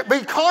need to be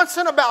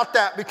constant about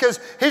that because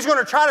he's going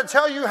to try to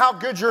tell you how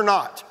good you're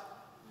not.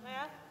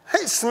 Yeah.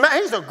 He's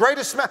the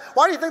greatest smack.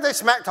 Why do you think they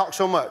smack talk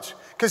so much?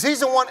 Because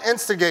he's the one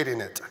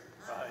instigating it.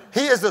 Right.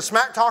 He is the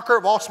smack talker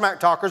of all smack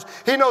talkers.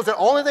 He knows the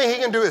only thing he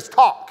can do is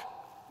talk.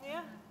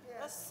 Yeah,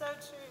 that's so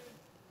true.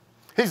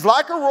 He's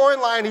like a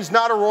roaring lion. He's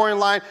not a roaring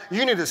lion.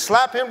 You need to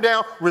slap him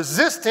down,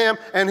 resist him,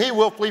 and he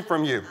will flee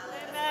from you.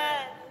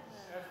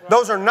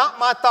 Those are not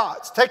my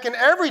thoughts.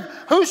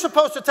 Who's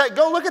supposed to take,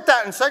 go look at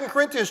that in 2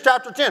 Corinthians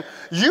chapter 10.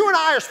 You and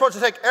I are supposed to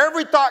take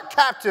every thought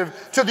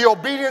captive to the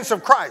obedience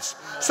of Christ.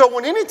 So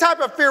when any type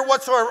of fear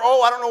whatsoever,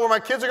 I don't know where my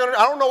kids are going to,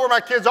 I don't know where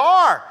my kids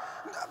are.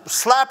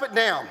 Slap it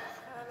down.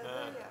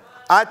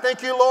 I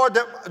thank you, Lord,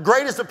 that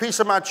great is the peace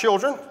of my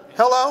children.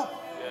 Hello?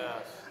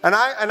 And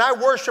I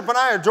worship and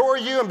I adore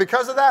you. And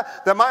because of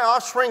that my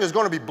offspring is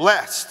going to be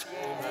blessed.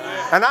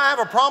 And I have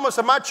a promise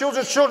of my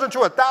children's children to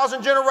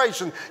 1,000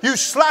 generations. You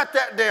slap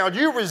that down.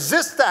 You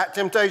resist that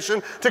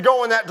temptation to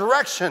go in that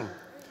direction.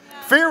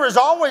 Yeah. Fear is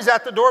always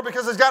at the door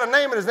because it's got a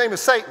name and his name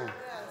is Satan.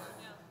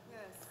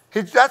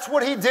 Yes. That's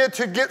what he did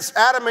to get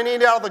Adam and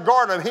Eve out of the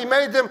garden. He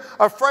made them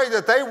afraid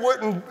that they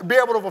wouldn't be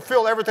able to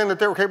fulfill everything that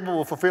they were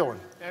capable of fulfilling.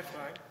 That's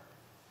right.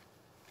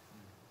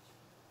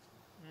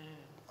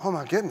 Oh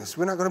my goodness,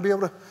 we're not going to be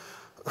able to.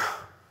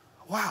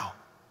 Wow.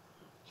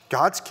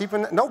 God's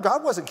keeping that. No,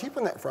 God wasn't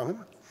keeping that from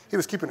him. He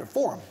was keeping it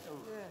for him.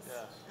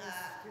 Yes.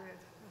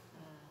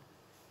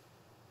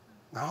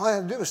 Yeah. All I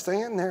had to do was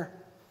stay in there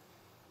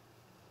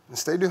and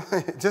stay doing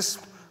it.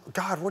 Just,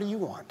 God, what do you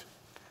want?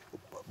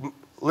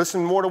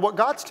 Listen more to what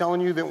God's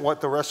telling you than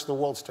what the rest of the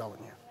world's telling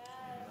you.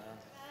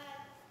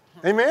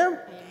 Amen?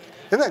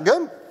 Isn't that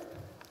good?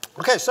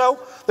 Okay, so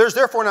there's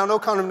therefore now no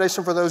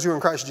condemnation for those who are in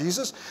Christ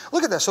Jesus.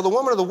 Look at that. So the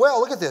woman of the well,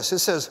 look at this. It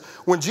says,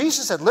 when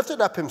Jesus had lifted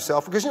up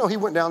himself, because, he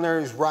went down there,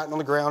 he was writing on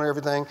the ground and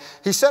everything.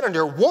 He said unto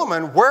her,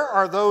 woman, where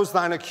are those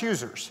thine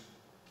accusers?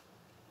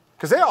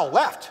 Because they all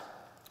left.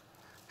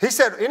 He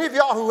said, any of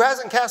y'all who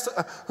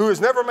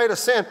has never made a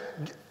sin,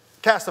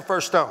 cast the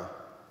first stone.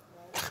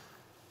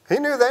 They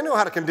knew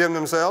how to condemn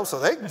themselves, so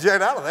they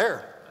get out of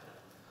there.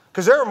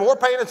 Because they were more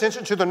paying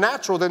attention to the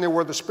natural than they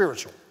were the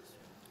spiritual.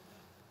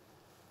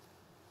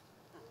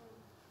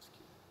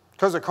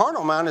 Because the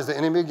carnal mind is the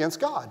enemy against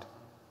God.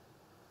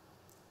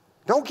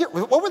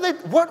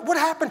 What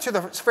happened to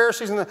the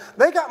Pharisees?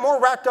 They got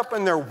more wrapped up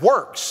in their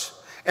works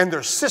and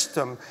their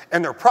system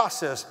and their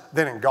process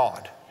than in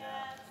God.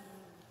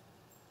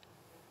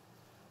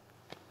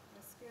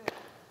 That's good.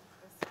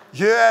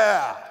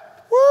 Yeah.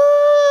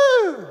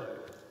 Woo!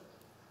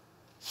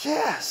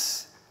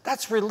 Yes.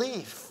 That's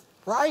relief,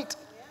 right?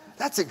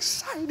 That's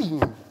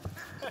exciting.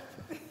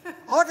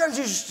 All I got to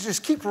do is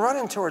just keep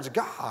running towards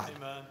God.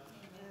 Amen.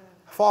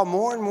 Fall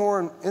more and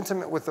more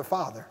intimate with the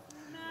Father.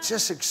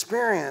 Just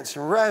experience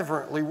and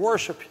reverently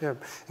worship Him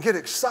and get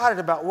excited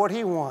about what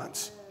He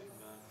wants.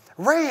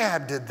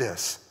 Rahab did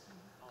this.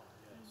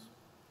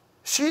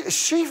 She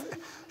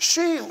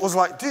was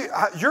like, dude,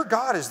 your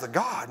God is the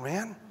God,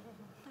 man.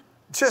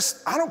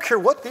 Just, I don't care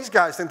what these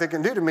guys think they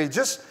can do to me.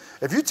 Just,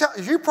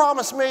 if you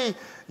promise me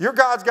your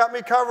God's got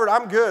me covered,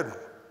 I'm good.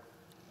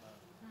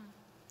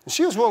 And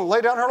she was willing to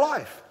lay down her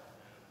life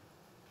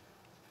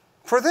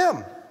for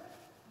them.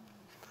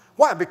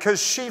 Why?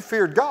 Because she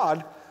feared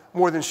God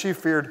more than she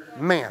feared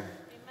man. Amen.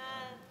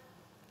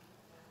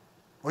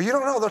 Well, you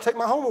don't know. They'll take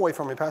my home away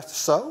from me, Pastor.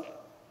 So?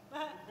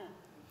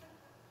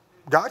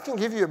 God can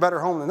give you a better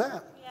home than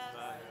that. Yes,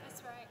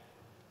 that's right.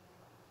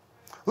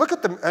 Look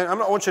at and I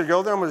don't want you to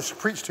go there. I'm going to just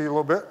preach to you a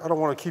little bit. I don't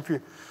want to keep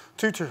you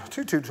too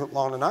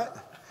long tonight.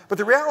 But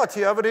the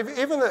reality of it,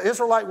 even the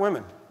Israelite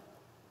women,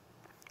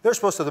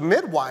 the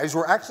midwives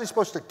were actually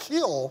supposed to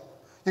kill.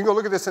 You can go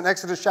look at this in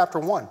Exodus chapter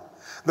 1.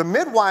 The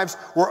midwives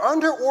were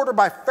under order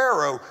by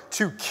Pharaoh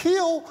to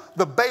kill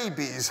the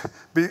babies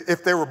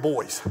if they were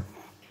boys.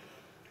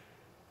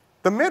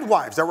 The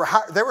midwives, they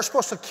were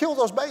supposed to kill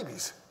those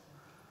babies.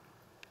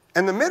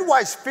 And the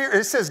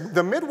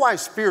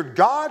midwives feared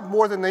God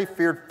more than they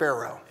feared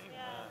Pharaoh.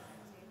 Yes.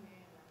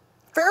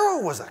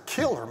 Pharaoh was a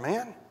killer,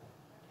 man.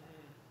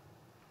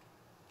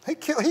 He'd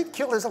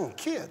kill his own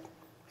kid.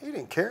 He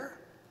didn't care.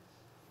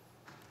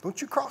 Don't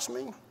you cross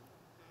me?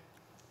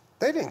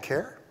 They didn't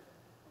care.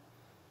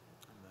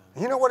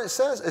 You know what it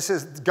says? It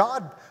says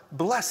God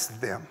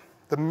blessed them,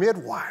 the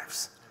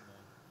midwives,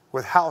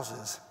 with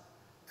houses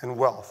and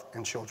wealth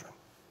and children.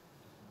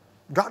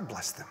 God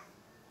blessed them.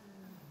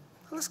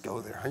 Let's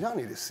go there. Y'all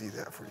need to see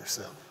that for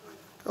yourself.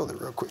 Go there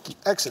real quick.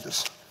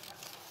 Exodus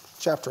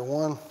chapter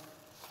 1.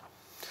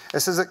 It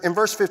says in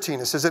verse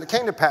 15, it says that it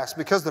came to pass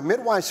because the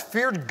midwives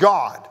feared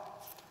God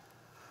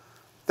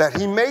that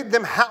He made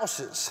them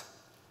houses.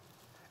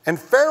 And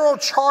Pharaoh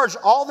charged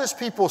all this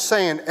people,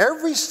 saying,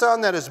 every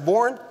son that is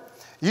born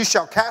you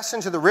shall cast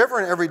into the river,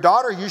 and every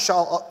daughter you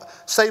shall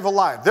save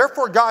alive.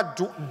 Therefore God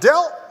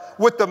dealt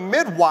with the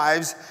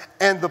midwives,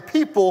 and the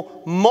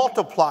people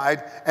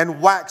multiplied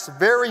and waxed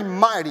very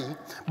mighty.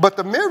 But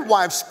the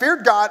midwives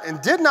feared God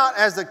and did not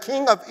as the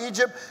king of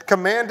Egypt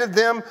commanded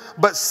them,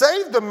 but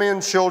saved the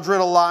men children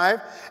alive.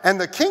 And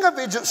the king of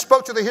Egypt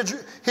spoke to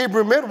the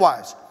Hebrew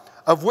midwives,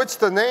 of which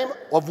the name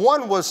of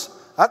one was,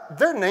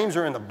 their names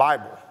are in the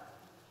Bible.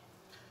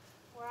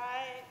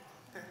 Right.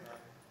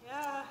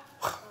 Yeah.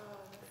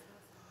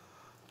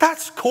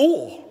 That's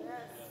cool.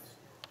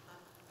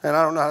 And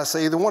I don't know how to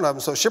say either one of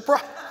them. So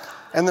Shipra,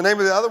 and the name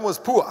of the other one was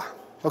Puah.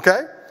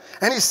 Okay?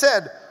 And he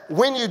said,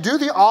 when you do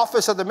the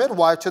office of the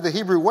midwife to the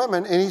Hebrew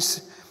women, and he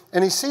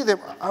see them,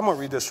 I'm going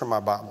to read this from my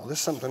Bible. There's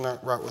something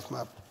not right with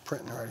my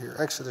printing right here.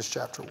 Exodus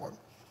chapter 1.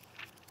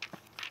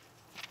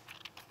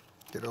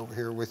 Get over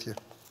here with you.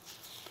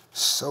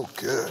 So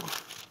good.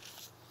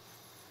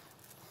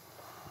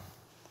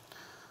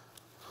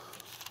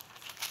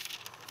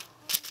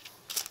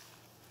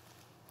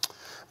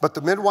 But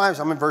the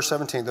midwives, I'm in verse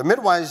 17. The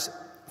midwives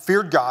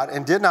feared God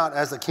and did not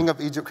as the king of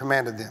Egypt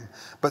commanded them,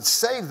 but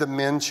saved the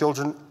men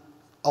children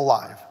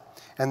alive.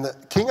 And the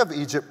king of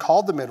Egypt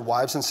called the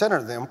midwives and said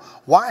unto them,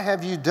 why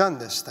have you done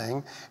this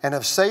thing and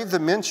have saved the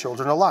men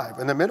children alive?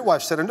 And the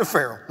midwives said unto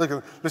Pharaoh,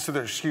 listen to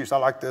their excuse, I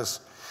like this.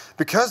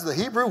 Because the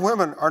Hebrew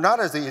women are not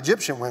as the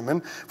Egyptian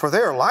women, for they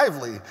are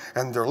lively,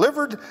 and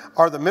delivered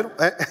are the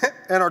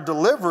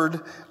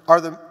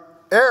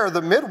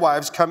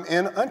midwives come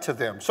in unto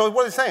them. So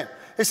what is he saying?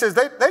 He says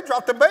they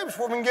dropped the babies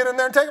before we can get in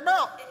there and take them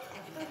out.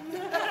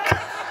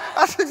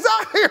 That's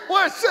exactly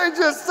what Shay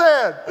just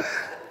said.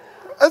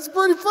 That's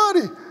pretty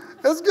funny.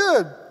 That's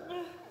good.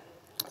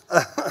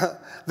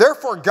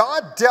 Therefore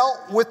God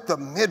dealt with the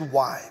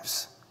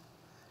midwives,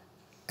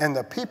 and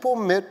the people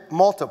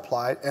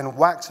multiplied and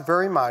waxed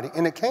very mighty.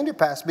 And it came to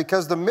pass,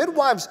 because the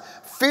midwives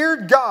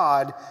feared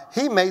God,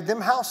 He made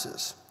them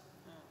houses.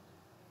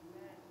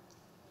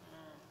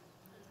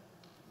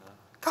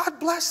 God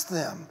blessed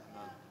them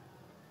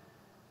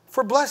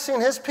for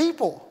blessing His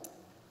people,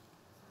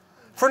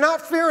 for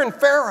not fearing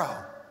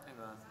Pharaoh.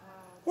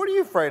 What are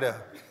you afraid of?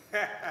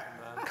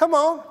 Come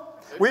on.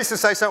 We used to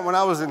say something when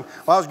I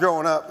was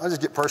growing up. I'll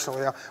just get personal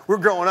with you. We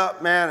were growing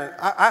up, man, and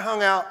I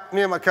hung out,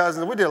 me and my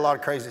cousins. We did a lot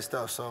of crazy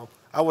stuff, so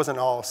I wasn't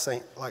all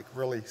saint, like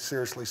really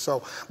seriously.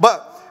 So,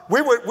 but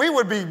we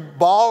would be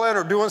balling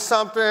or doing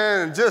something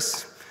and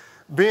just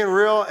being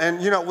real.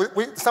 And,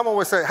 someone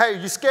would say,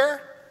 hey, you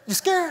scared? You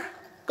scared?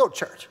 Go to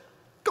church.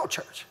 Go to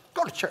church.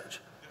 Go to church.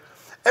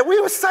 And we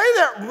would say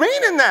that,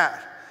 meaning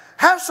that.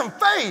 Have some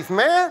faith,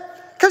 man.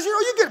 Because,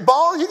 you get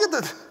bald, you get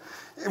the...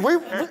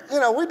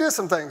 We did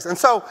some things. And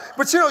so,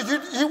 but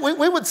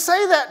we would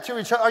say that to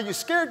each other. Are you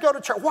scared? Go to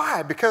church.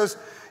 Why? Because,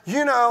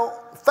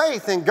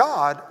 faith in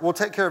God will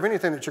take care of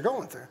anything that you're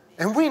going through.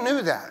 And we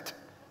knew that.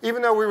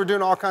 Even though we were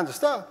doing all kinds of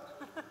stuff.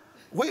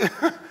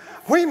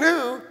 We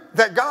knew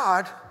that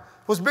God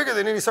was bigger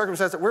than any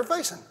circumstance that we're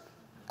facing.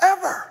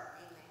 Ever.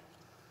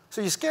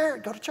 So you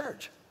scared? Go to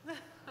church.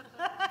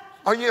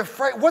 Are you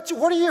afraid? What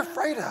are you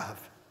afraid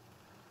of?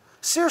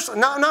 Seriously,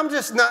 no,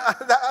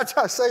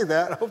 I say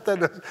that. I hope that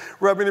doesn't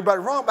rub anybody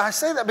wrong, but I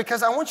say that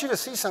because I want you to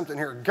see something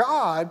here.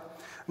 God,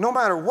 no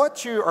matter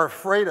what you are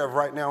afraid of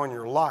right now in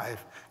your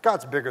life,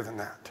 God's bigger than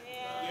that.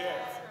 Yes.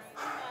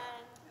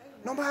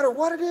 No matter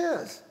what it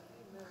is,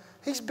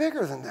 He's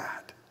bigger than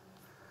that.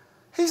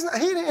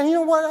 And you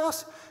know what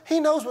else?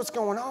 He knows what's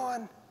going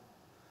on,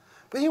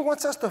 but He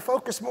wants us to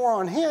focus more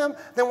on Him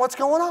than what's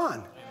going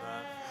on. Yes.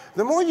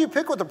 The more you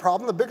pick with the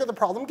problem, the bigger the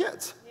problem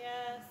gets. Yes.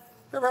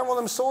 You ever have one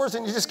of them sores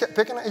and you just kept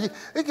picking it?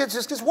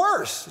 Just gets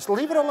worse. Just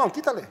leave it alone.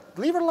 Quítale.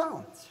 Leave it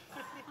alone.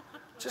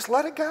 Just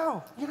let it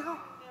go, Yes.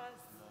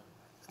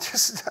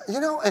 Just,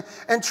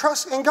 and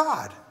trust in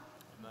God.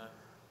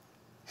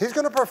 He's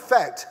going to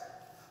perfect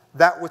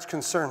that which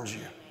concerns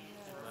you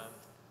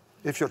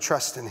if you'll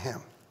trust in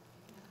Him.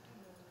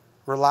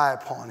 Rely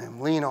upon Him.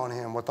 Lean on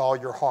Him with all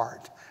your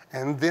heart.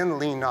 And then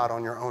lean not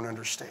on your own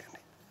understanding.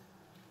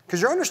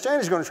 Because your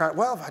understanding is going to try,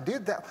 well, if I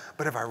did that,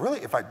 but if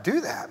I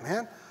do that,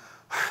 man,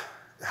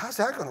 how's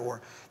that going to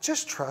work?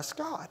 Just trust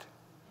God.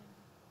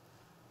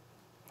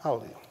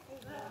 Hallelujah.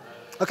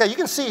 Okay, you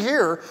can see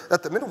here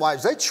that the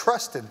midwives, they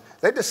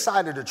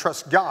decided to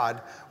trust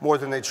God more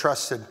than they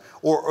trusted,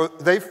 or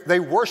they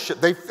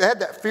worshiped, they had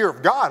that fear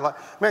of God.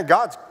 Like, man,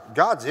 God's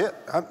it.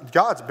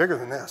 God's bigger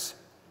than this.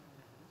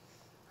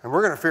 And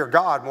we're going to fear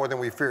God more than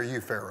we fear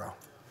you, Pharaoh.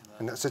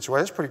 In that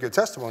situation, that's pretty good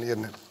testimony,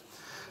 isn't it?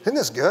 Isn't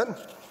this good?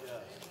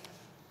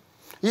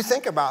 You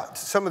think about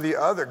some of the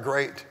other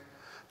great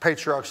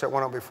patriarchs that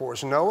went on before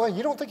us. Noah,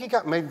 you don't think he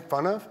got made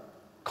fun of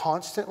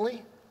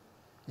constantly?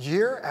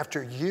 Year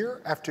after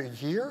year after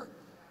year?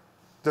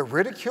 The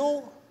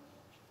ridicule?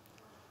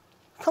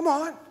 Come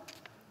on.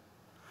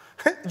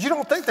 You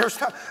don't think there's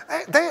time?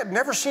 They had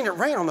never seen it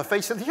rain on the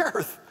face of the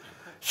earth.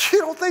 You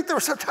don't think there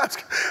was sometimes,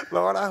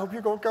 Lord, I hope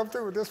you're going to come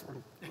through with this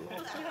one.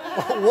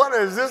 What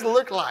does this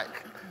look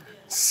like?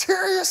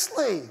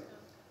 Seriously.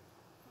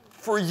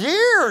 For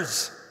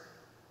years.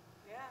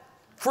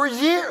 For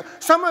years.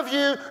 Some of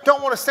you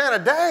don't want to stand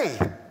a day.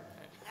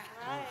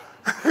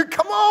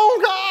 Come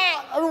on,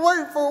 God. I've been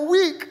waiting for a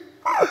week.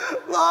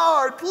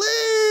 Lord,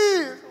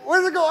 please.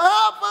 When's it going to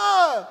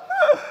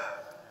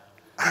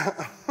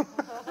happen?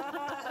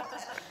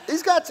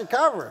 He's got you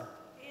covered.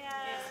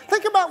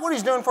 Think about what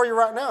He's doing for you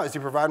right now. Is He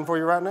providing for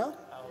you right now?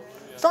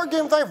 Start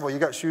getting thankful. You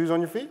got shoes on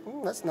your feet?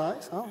 That's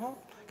nice.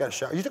 Got a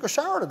shower. You took a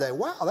shower today.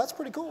 Wow, that's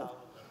pretty cool.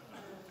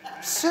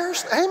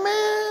 Seriously,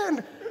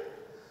 amen.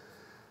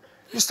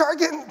 You start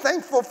getting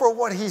thankful for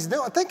what He's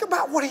doing. Think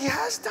about what He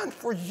has done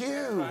for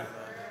you.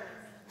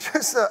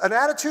 Just an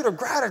attitude of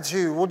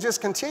gratitude will just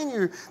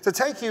continue to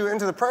take you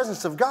into the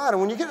presence of God.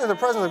 And when you get into the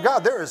presence of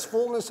God, there is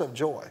fullness of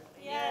joy.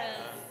 Yes.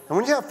 And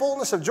when you have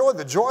fullness of joy of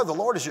the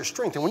Lord is your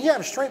strength. And when you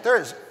have strength,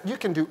 you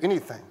can do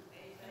anything.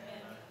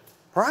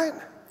 Right?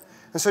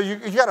 And so you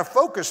got to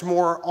focus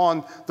more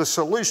on the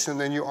solution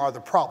than you are the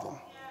problem.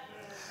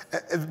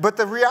 But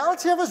the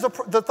reality of it is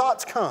the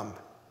thoughts come.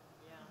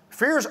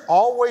 Fears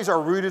always are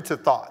rooted to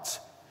thoughts.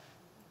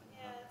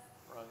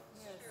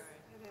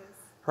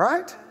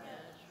 Right?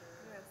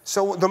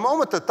 So the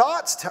moment the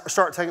thoughts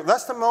start taking,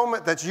 that's the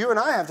moment that you and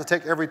I have to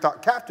take every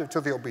thought captive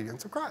to the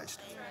obedience of Christ.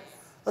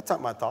 That's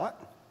not my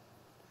thought.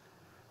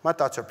 My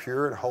thoughts are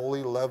pure and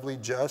holy, lovely,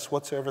 just,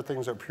 whatsoever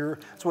things are pure.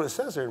 That's what it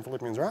says there in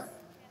Philippians, right?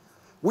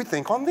 We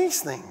think on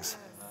these things.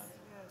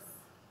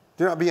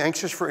 Do not be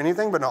anxious for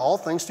anything, but in all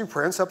things through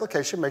prayer and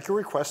supplication, make your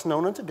requests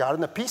known unto God.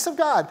 And the peace of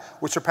God,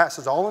 which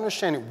surpasses all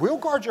understanding, will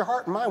guard your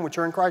heart and mind, which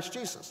are in Christ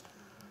Jesus.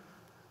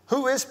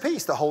 Who is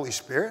peace? The Holy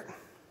Spirit.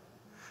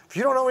 If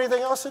you don't know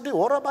anything else to do,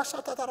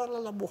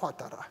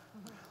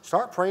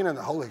 start praying in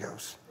the Holy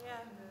Ghost.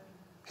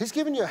 He's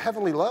given you a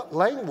heavenly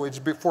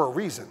language for a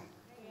reason.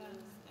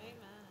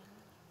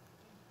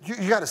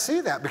 You got to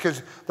see that,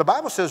 because the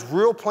Bible says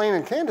real plain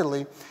and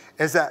candidly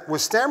is that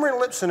with stammering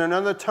lips and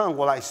another tongue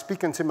will I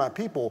speak unto my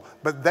people,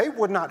 but they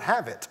would not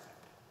have it.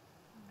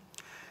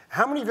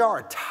 How many of y'all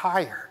are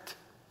tired?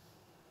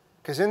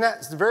 Because in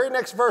that the very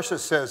next verse it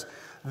says,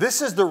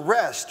 this is the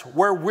rest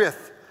wherewith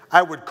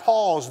I would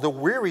cause the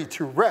weary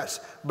to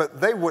rest, but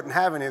they wouldn't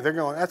have any. They're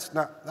going, I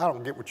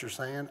don't get what you're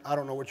saying. I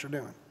don't know what you're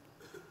doing.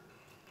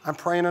 I'm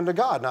praying unto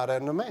God, not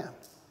unto man.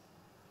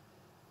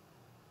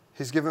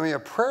 He's given me a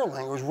prayer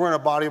language. We're in a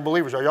body of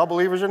believers. Are y'all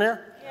believers in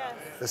here? Yes.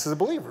 This is the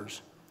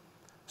believers.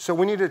 So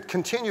we need to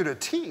continue to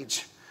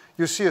teach.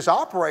 You'll see us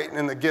operating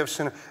in the gifts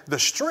and the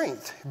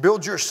strength.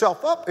 Build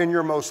yourself up in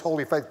your most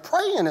holy faith,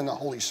 praying in the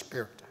Holy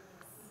Spirit,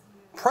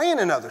 praying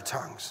in other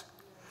tongues.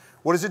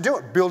 What is it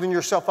doing? Building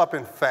yourself up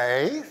in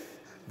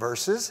faith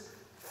versus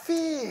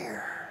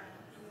fear.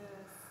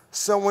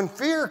 So when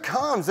fear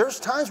comes, there's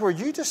times where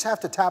you just have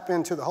to tap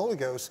into the Holy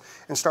Ghost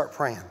and start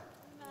praying.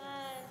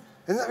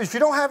 And if you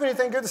don't have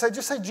anything good to say,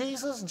 just say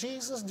Jesus,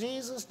 Jesus,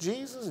 Jesus,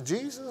 Jesus,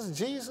 Jesus,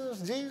 Jesus,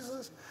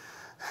 Jesus,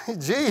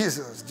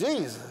 Jesus,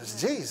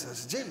 Jesus,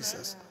 Jesus,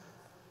 Jesus.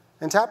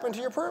 And tap into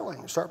your prayer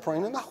language. Start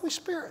praying in the Holy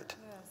Spirit.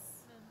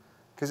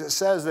 Because it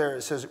says there,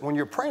 it says when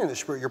you're praying in the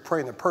Spirit, you're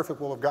praying the perfect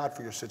will of God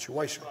for your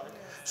situation.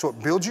 So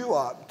it builds you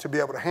up to be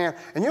able to handle.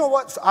 And you know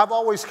what? I've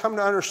always come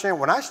to understand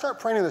when I start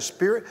praying in the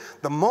Spirit,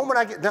 the moment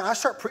I get done,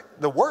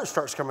 the word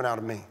starts coming out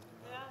of me.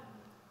 Yeah.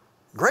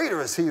 Greater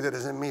is he that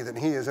is in me than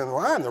he is in the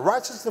world. I am the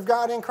righteousness of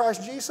God in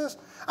Christ Jesus.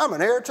 I'm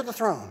an heir to the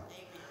throne.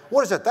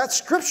 What is that? That's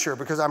scripture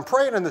because I'm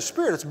praying in the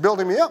Spirit. It's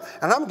building me up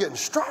and I'm getting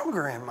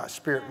stronger in my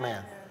spirit,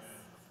 man.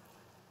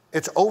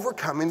 It's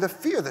overcoming the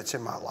fear that's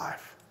in my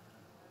life.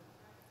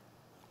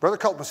 Brother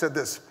Coltman said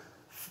this,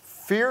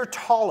 fear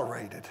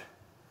tolerated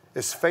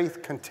is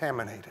faith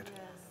contaminated.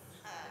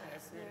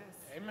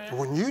 Yes.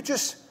 When you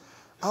just,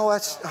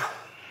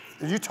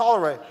 you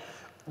tolerate,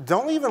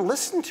 don't even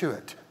listen to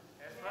it.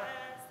 Yes,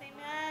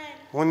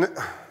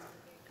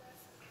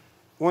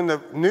 when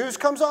the news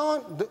comes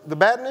on, the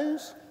bad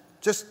news,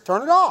 just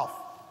turn it off.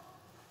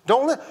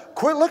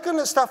 Quit looking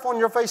at stuff on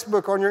your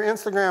Facebook, on your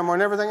Instagram, on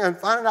everything, and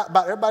finding out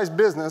about everybody's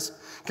business,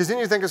 because then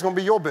you think it's going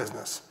to be your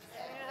business.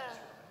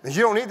 And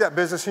you don't need that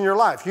business in your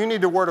life. You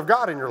need the Word of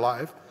God in your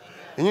life.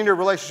 And you need a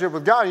relationship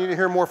with God. You need to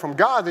hear more from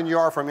God than you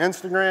are from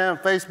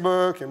Instagram,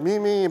 Facebook, and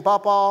Mimi and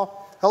Papa.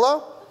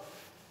 Hello?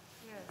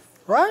 Yes.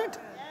 Right? Yes.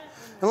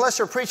 Unless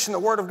you're preaching the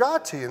Word of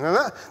God to you.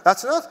 Now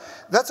that's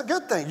a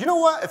good thing. You know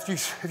what? If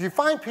you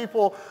find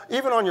people,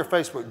 even on your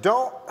Facebook,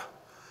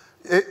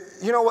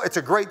 you know what? It's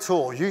a great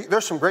tool.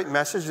 There's some great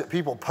messages that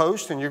people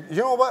post. And you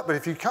know what? But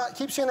if you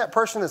keep seeing that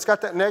person that's got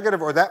that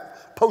negative or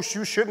that post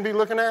you shouldn't be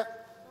looking at,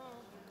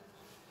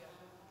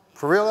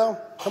 for real though,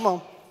 come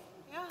on.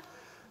 Yeah.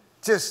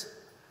 Just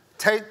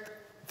take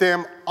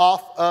them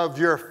off of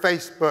your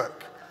Facebook.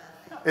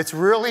 It's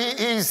really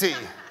easy.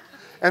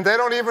 And they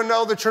don't even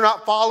know that you're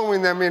not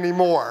following them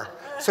anymore.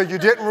 So you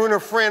didn't ruin a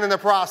friend in the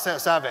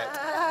process of it.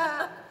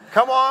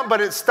 Come on,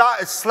 but it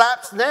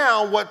slaps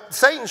down what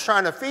Satan's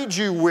trying to feed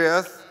you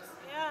with.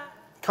 Yeah.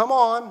 Come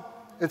on.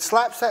 It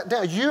slaps that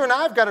down. You and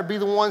I have got to be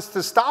the ones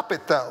to stop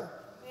it, though.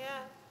 Yeah.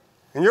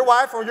 And your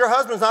wife or your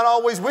husband's not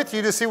always with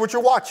you to see what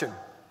you're watching.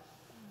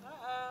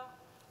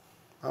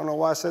 I don't know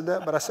why I said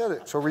that, but I said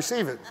it, so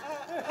receive it.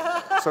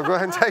 So go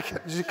ahead and take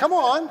it. Come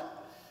on.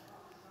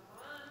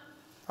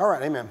 All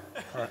right, amen.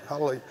 All right,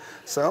 hallelujah.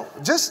 So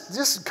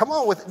just come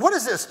on with, what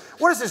is this?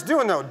 What is this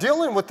doing, though?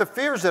 Dealing with the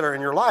fears that are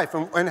in your life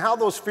and how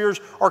those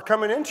fears are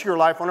coming into your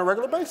life on a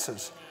regular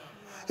basis.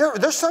 You know,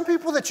 there's some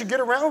people that you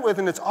get around with,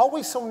 and it's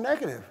always so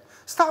negative.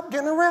 Stop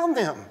getting around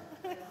them.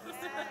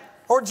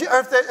 And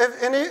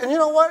you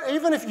know what?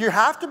 Even if you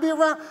have to be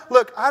around,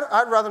 look,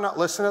 I'd rather not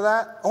listen to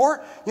that.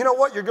 Or, you know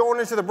what? You're going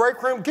into the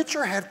break room. Get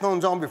your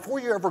headphones on before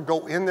you ever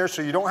go in there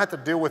so you don't have to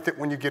deal with it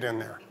when you get in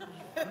there.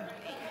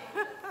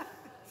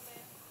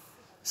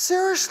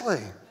 Seriously.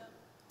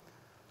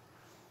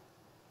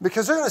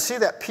 Because they're going to see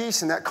that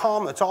peace and that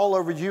calm that's all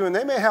over you, and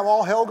they may have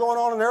all hell going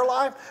on in their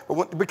life,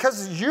 but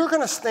because you're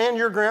going to stand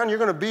your ground, you're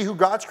going to be who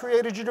God's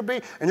created you to be,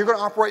 and you're going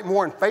to operate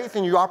more in faith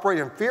than you operate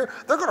in fear,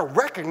 they're going to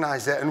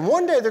recognize that. And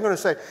one day they're going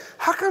to say,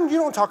 how come you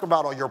don't talk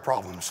about all your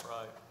problems?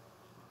 Right.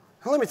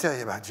 Well, let me tell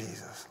you about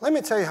Jesus. Let me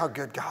tell you how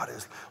good God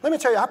is. Let me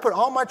tell you, I put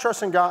all my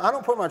trust in God. I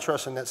don't put my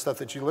trust in that stuff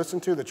that you listen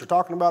to, that you're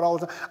talking about all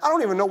the time. I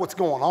don't even know what's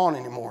going on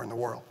anymore in the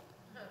world.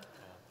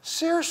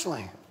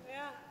 Seriously.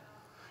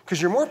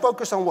 Because you're more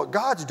focused on what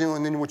God's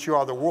doing than what you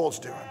are the world's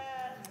doing.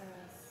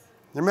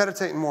 You're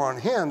meditating more on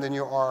Him than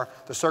you are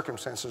the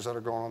circumstances that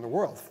are going on in the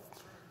world.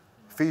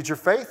 Feed your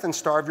faith and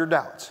starve your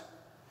doubts.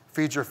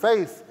 Feed your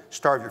faith,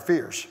 starve your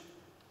fears.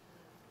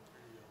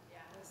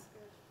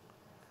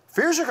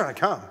 Fears are going to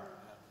come.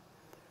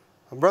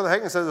 And Brother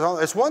Hagin says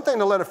it's one thing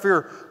to let a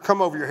fear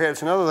come over your head.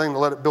 It's another thing to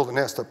let it build a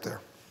nest up there.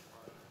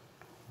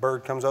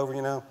 Bird comes over,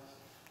 you know.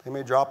 They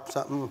may drop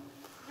something.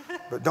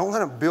 But don't let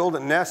them build a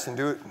nest and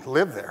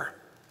live there.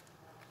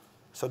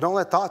 So don't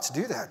let thoughts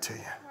do that to you.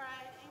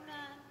 Right.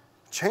 Amen.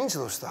 Change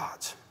those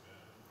thoughts.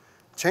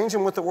 Change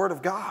them with the Word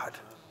of God.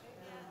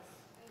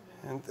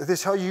 Amen. And they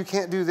tell you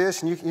can't do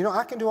this, and you know,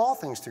 I can do all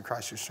things through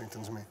Christ who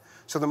strengthens me.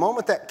 So the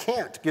moment that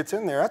can't gets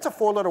in there, that's a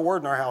 4-letter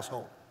word in our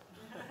household.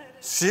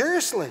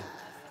 Seriously.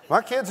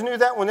 My kids knew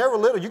that when they were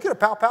little. You get a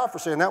pow-pow for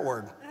saying that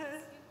word.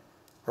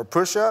 Or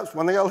push-ups.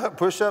 When they got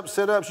push-ups,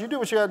 sit-ups, you do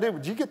what you got to do,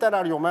 but you get that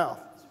out of your mouth.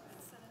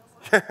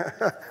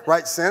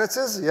 Right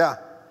sentences? Yeah.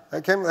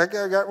 That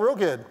got real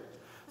good.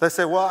 They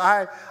say, well,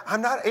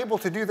 I'm not able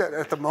to do that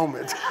at the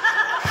moment.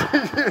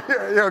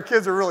 You know,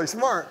 kids are really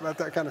smart about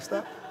that kind of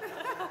stuff.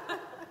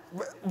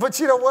 But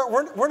you know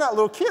what? We're not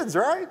little kids,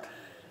 right?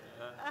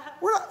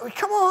 We're not,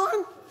 come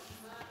on.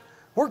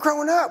 We're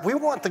growing up. We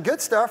want the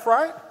good stuff,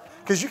 right?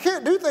 Because you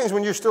can't do things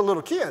when you're still a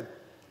little kid.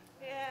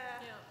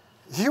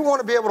 You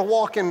want to be able to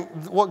walk in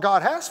what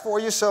God has for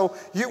you. So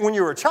when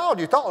you were a child,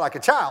 you thought like a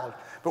child.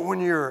 But when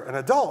you're an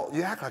adult,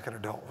 you act like an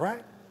adult,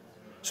 right?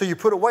 So you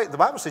put away, the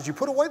Bible says you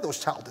put away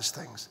those childish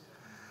things.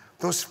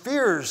 Those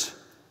fears,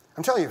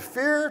 I'm telling you,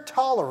 fear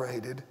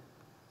tolerated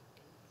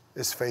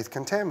is faith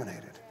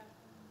contaminated.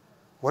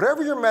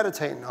 Whatever you're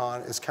meditating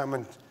on is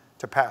coming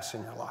to pass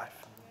in your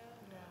life.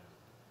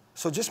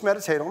 So just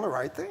meditate on the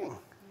right thing.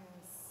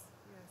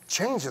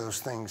 Change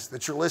those things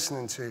that you're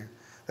listening to.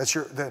 That's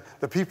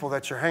the people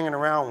that you're hanging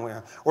around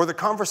with, or the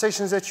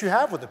conversations that you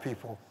have with the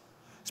people,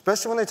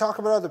 especially when they talk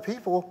about other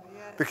people,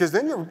 because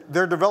then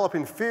they're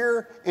developing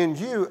fear in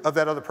you of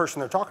that other person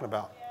they're talking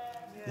about.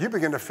 You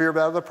begin to fear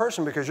that other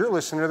person because you're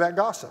listening to that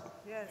gossip.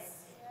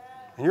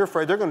 And you're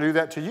afraid they're going to do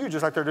that to you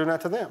just like they're doing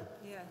that to them.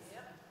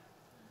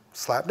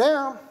 Slap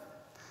down.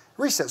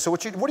 Reset. So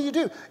what do?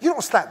 You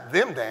don't slap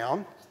them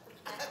down.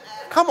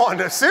 Come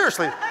on,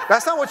 seriously.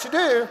 That's not what you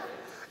do.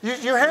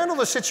 You handle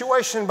the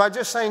situation by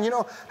just saying,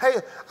 hey,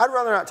 I'd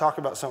rather not talk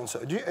about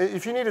so-and-so.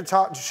 If you need to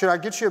talk, should I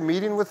get you a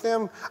meeting with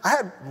them? I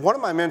had one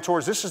of my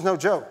mentors, this is no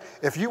joke.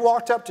 If you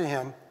walked up to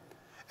him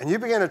and you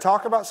began to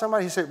talk about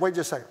somebody, he said, wait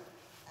just a second.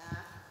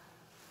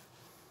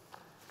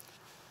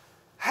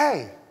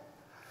 Hey,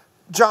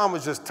 John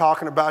was just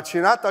talking about you,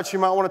 and I thought you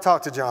might want to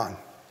talk to John.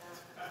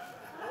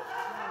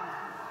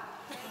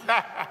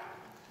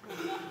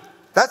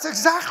 That's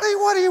exactly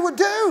what he would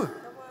do.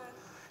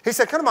 He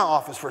said, come to my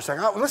office for a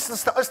second.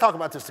 Let's talk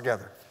about this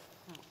together.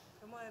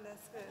 Come on,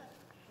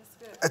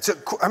 that's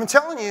good. I'm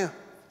telling you,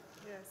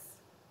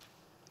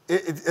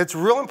 it's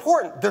real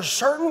important. There's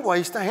certain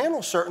ways to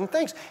handle certain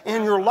things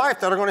in your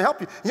life that are going to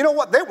help you. You know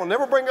what? They will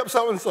never bring up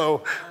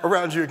so-and-so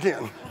around you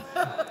again.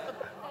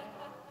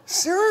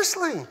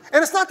 Seriously.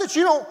 And it's not that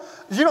you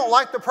don't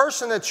like the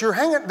person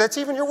that's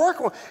even you're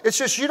working with. It's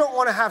just you don't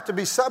want to have to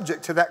be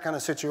subject to that kind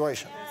of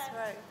situation. That's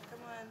right. Come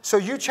on. So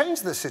you change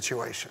the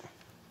situation.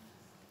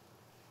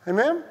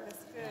 Amen?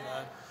 That's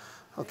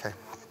good. Okay.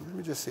 Let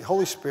me just see.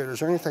 Holy Spirit, is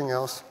there anything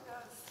else?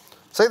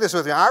 Say this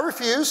with me. I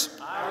refuse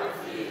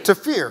to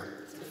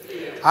fear.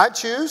 I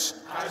choose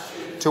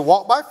to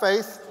walk by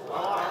faith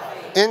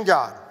in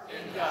God.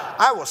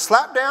 I will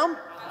slap down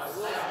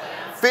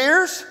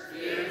fears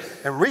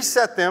and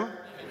reset them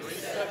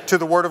to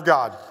the Word of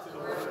God.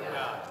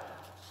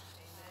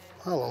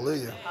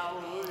 Hallelujah.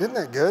 Isn't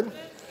that good?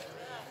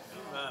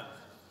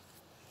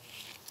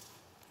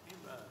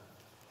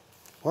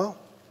 Well,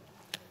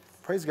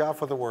 praise God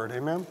for the Word.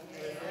 Amen?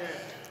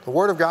 The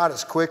Word of God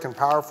is quick and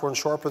powerful and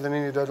sharper than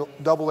any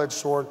double-edged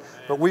sword,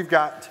 but we've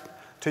got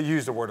to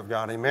use the Word of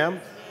God.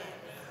 Amen?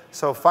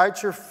 So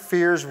fight your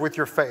fears with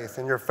your faith,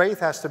 and your faith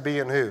has to be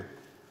in who?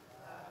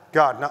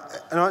 God.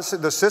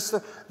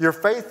 Your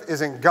faith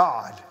is in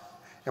God,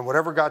 and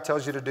whatever God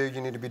tells you to do,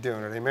 you need to be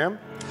doing it. Amen?